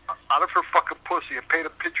blood out of her fucking pussy and paint a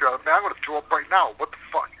picture out of it. Man, I'm going to throw up right now. What the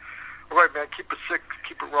fuck? All right, man, keep it sick,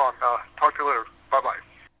 keep it wrong. Talk to you later. Bye-bye.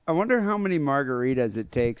 I wonder how many margaritas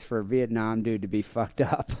it takes for a Vietnam dude to be fucked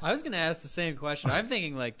up. I was going to ask the same question. I'm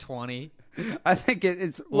thinking like 20. I think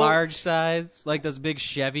it's large size, like those big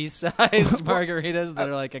Chevy size margaritas that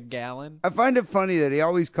are like a gallon. I find it funny that he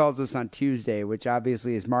always calls us on Tuesday, which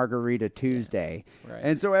obviously is Margarita Tuesday. Yeah, right.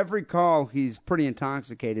 And so every call, he's pretty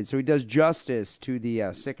intoxicated. So he does justice to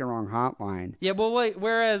the Sick and Wrong hotline. Yeah, well,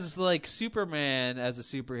 whereas like Superman as a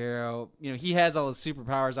superhero, you know, he has all his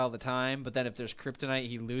superpowers all the time, but then if there's kryptonite,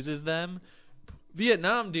 he loses them.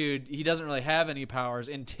 Vietnam dude, he doesn't really have any powers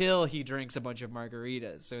until he drinks a bunch of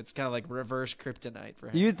margaritas. So it's kind of like reverse kryptonite for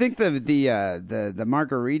him. You'd think the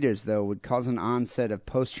margaritas, though, would cause an onset of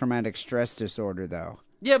post-traumatic stress disorder, though.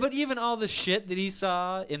 Yeah, but even all the shit that he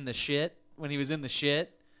saw in the shit, when he was in the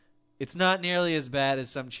shit, it's not nearly as bad as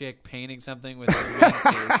some chick painting something with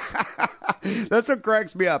pregnacies. That's what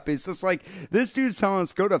cracks me up. It's just like, this dude's telling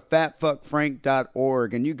us, go to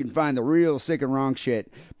fatfuckfrank.org and you can find the real Sick and Wrong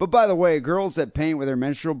shit. But by the way, girls that paint with their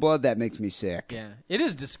menstrual blood, that makes me sick. Yeah, it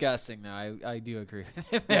is disgusting, though. I do agree with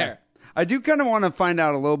him there. I do kind of want to find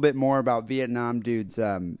out a little bit more about Vietnam dude's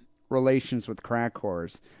relations with crack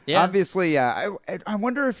whores. Yeah. Obviously, I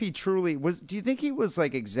wonder if he truly was. Do you think he was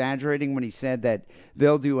like exaggerating when he said that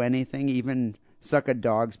they'll do anything, even suck a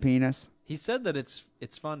dog's penis? He said that it's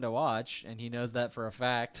fun to watch, and he knows that for a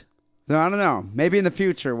fact. So I don't know. Maybe in the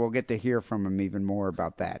future we'll get to hear from him even more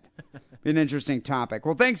about that. Be an interesting topic.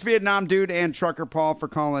 Well, thanks, Vietnam Dude and Trucker Paul, for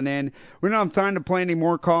calling in. We don't have time to play any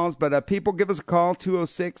more calls, but people, give us a call,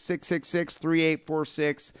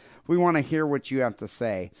 206-666-3846. We want to hear what you have to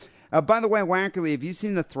say. By the way, Wackerly, have you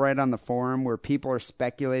seen the thread on the forum where people are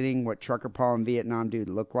speculating what Trucker Paul and Vietnam Dude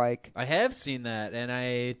look like? I have seen that, and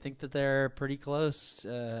I think that they're pretty close,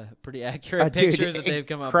 pretty accurate pictures that they've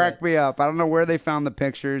come up with. Crack me up. I don't know where they found the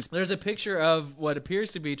pictures. There's a picture of what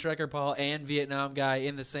appears to be Trucker Paul and Vietnam guy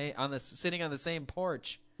sitting on the same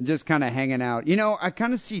porch. Just kind of hanging out. You know, I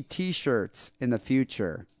kind of see T-shirts in the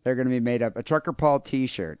future. They're going to be made up a Trucker Paul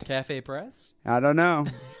T-shirt. Cafe Press? I don't know.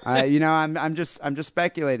 I'm just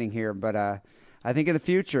speculating here, but I think in the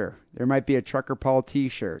future there might be a Trucker Paul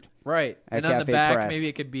T-shirt. Right, and on Cafe the back, Press. maybe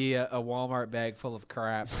it could be a Walmart bag full of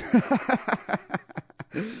crap.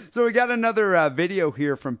 So we got another video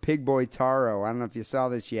here from Pig Boy Taro. I don't know if you saw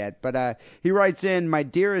this yet, but he writes in, "My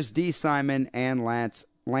dearest D. Simon and Lance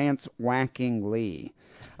Whacking Lee.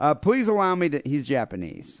 Please allow me to," he's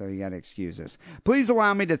Japanese, so you got to excuse us. "Please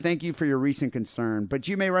allow me to thank you for your recent concern, but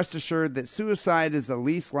you may rest assured that suicide is the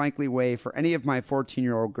least likely way for any of my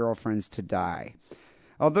 14-year-old girlfriends to die.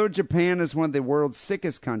 Although Japan is one of the world's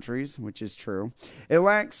sickest countries," which is true, "it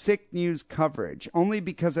lacks sick news coverage, only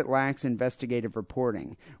because it lacks investigative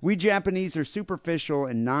reporting. We Japanese are superficial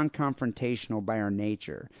and non-confrontational by our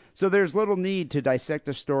nature, so there's little need to dissect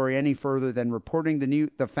a story any further than reporting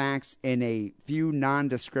the facts in a few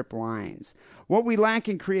nondescript lines. What we lack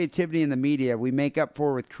in creativity in the media, we make up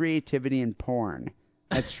for with creativity in porn."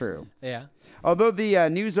 That's true. Yeah. Although the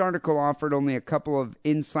news article offered only a couple of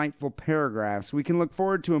insightful paragraphs, we can look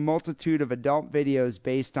forward to a multitude of adult videos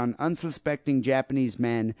based on unsuspecting Japanese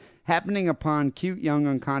men happening upon cute young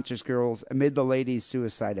unconscious girls amid the lady's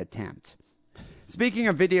suicide attempt. Speaking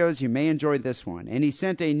of videos, you may enjoy this one. And he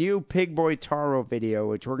sent a new Pig Boy Taro video,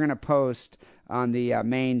 which we're going to post on the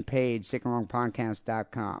main page,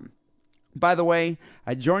 sickandwrongpodcast.com. By the way,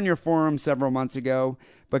 I joined your forum several months ago,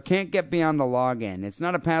 but can't get beyond the login. It's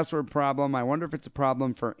not a password problem. I wonder if it's a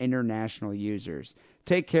problem for international users.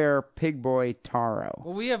 Take care, Pig Boy Taro.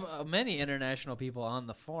 Well, we have many international people on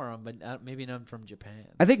the forum, but maybe none from Japan.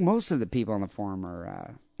 I think most of the people on the forum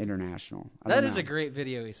are international. That is a great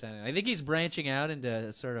video he sent in. I think he's branching out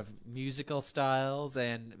into sort of musical styles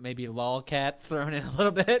and maybe lolcats thrown in a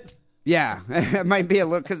little bit. Yeah, it might be a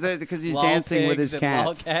look because he's dancing with his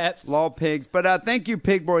cats. Lol pigs. But thank you,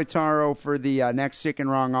 Pig Boy Taro, for the next Sick and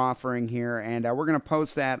Wrong offering here. And we're going to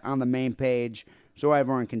post that on the main page so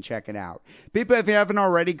everyone can check it out. People, if you haven't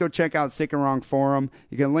already, go check out Sick and Wrong Forum.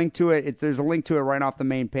 You can link to it. There's a link to it right off the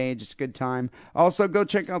main page. It's a good time. Also, go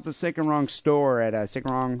check out the Sick and Wrong store at Sick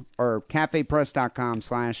and Wrong or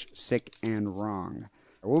cafepress.com/sickandwrong.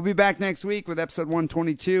 We'll be back next week with episode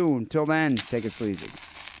 122. Until then, take it sleazy.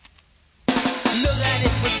 Know that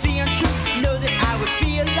it would be untrue. Know that I would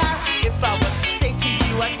be a lie if I was to say to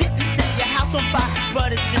you I didn't set your house on fire.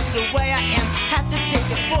 But it's just the way I am. take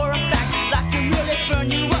it for a fact. Life can really burn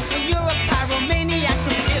you up when you're a pyromaniac.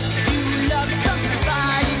 So if you love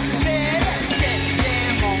somebody, better set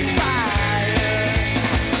them on fire.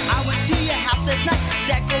 I went to your house last night,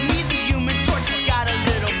 Dad gave me the Human Torch. Got a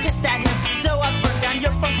little pissed at him, so I burned down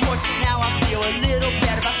your front porch. Now I feel a little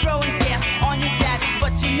better about throwing gas on your dad,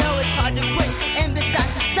 but you know it's hard to quit. And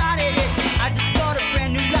besides, I started it. I just bought a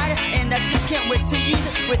brand new lighter, and I just can't wait to use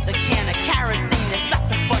it with a can of kerosene. It's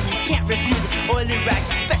lots of fun, you can't refuse it. Oily rags,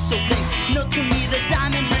 special things. No to me, the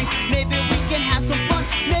diamond rings. Maybe we can have some fun.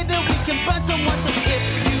 Maybe we can burn someone. So if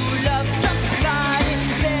you love somebody,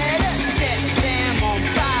 better set them on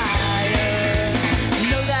fire.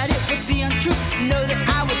 Know that it would be untrue. Know that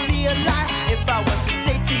I would be a liar if I was to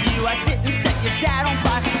say to you I didn't set your dad on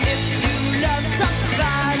fire. If you love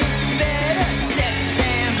somebody, better set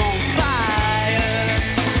them on fire.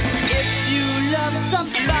 If you love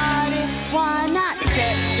somebody, why not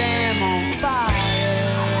set them on fire?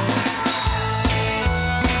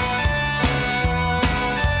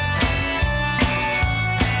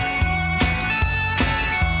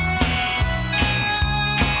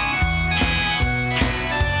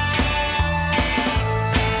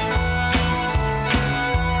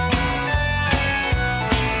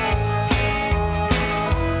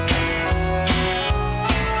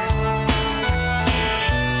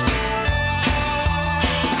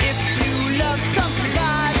 If you love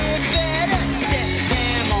somebody, better set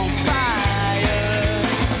them on fire.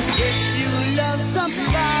 If you love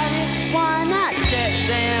somebody, why not set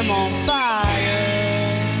them on fire?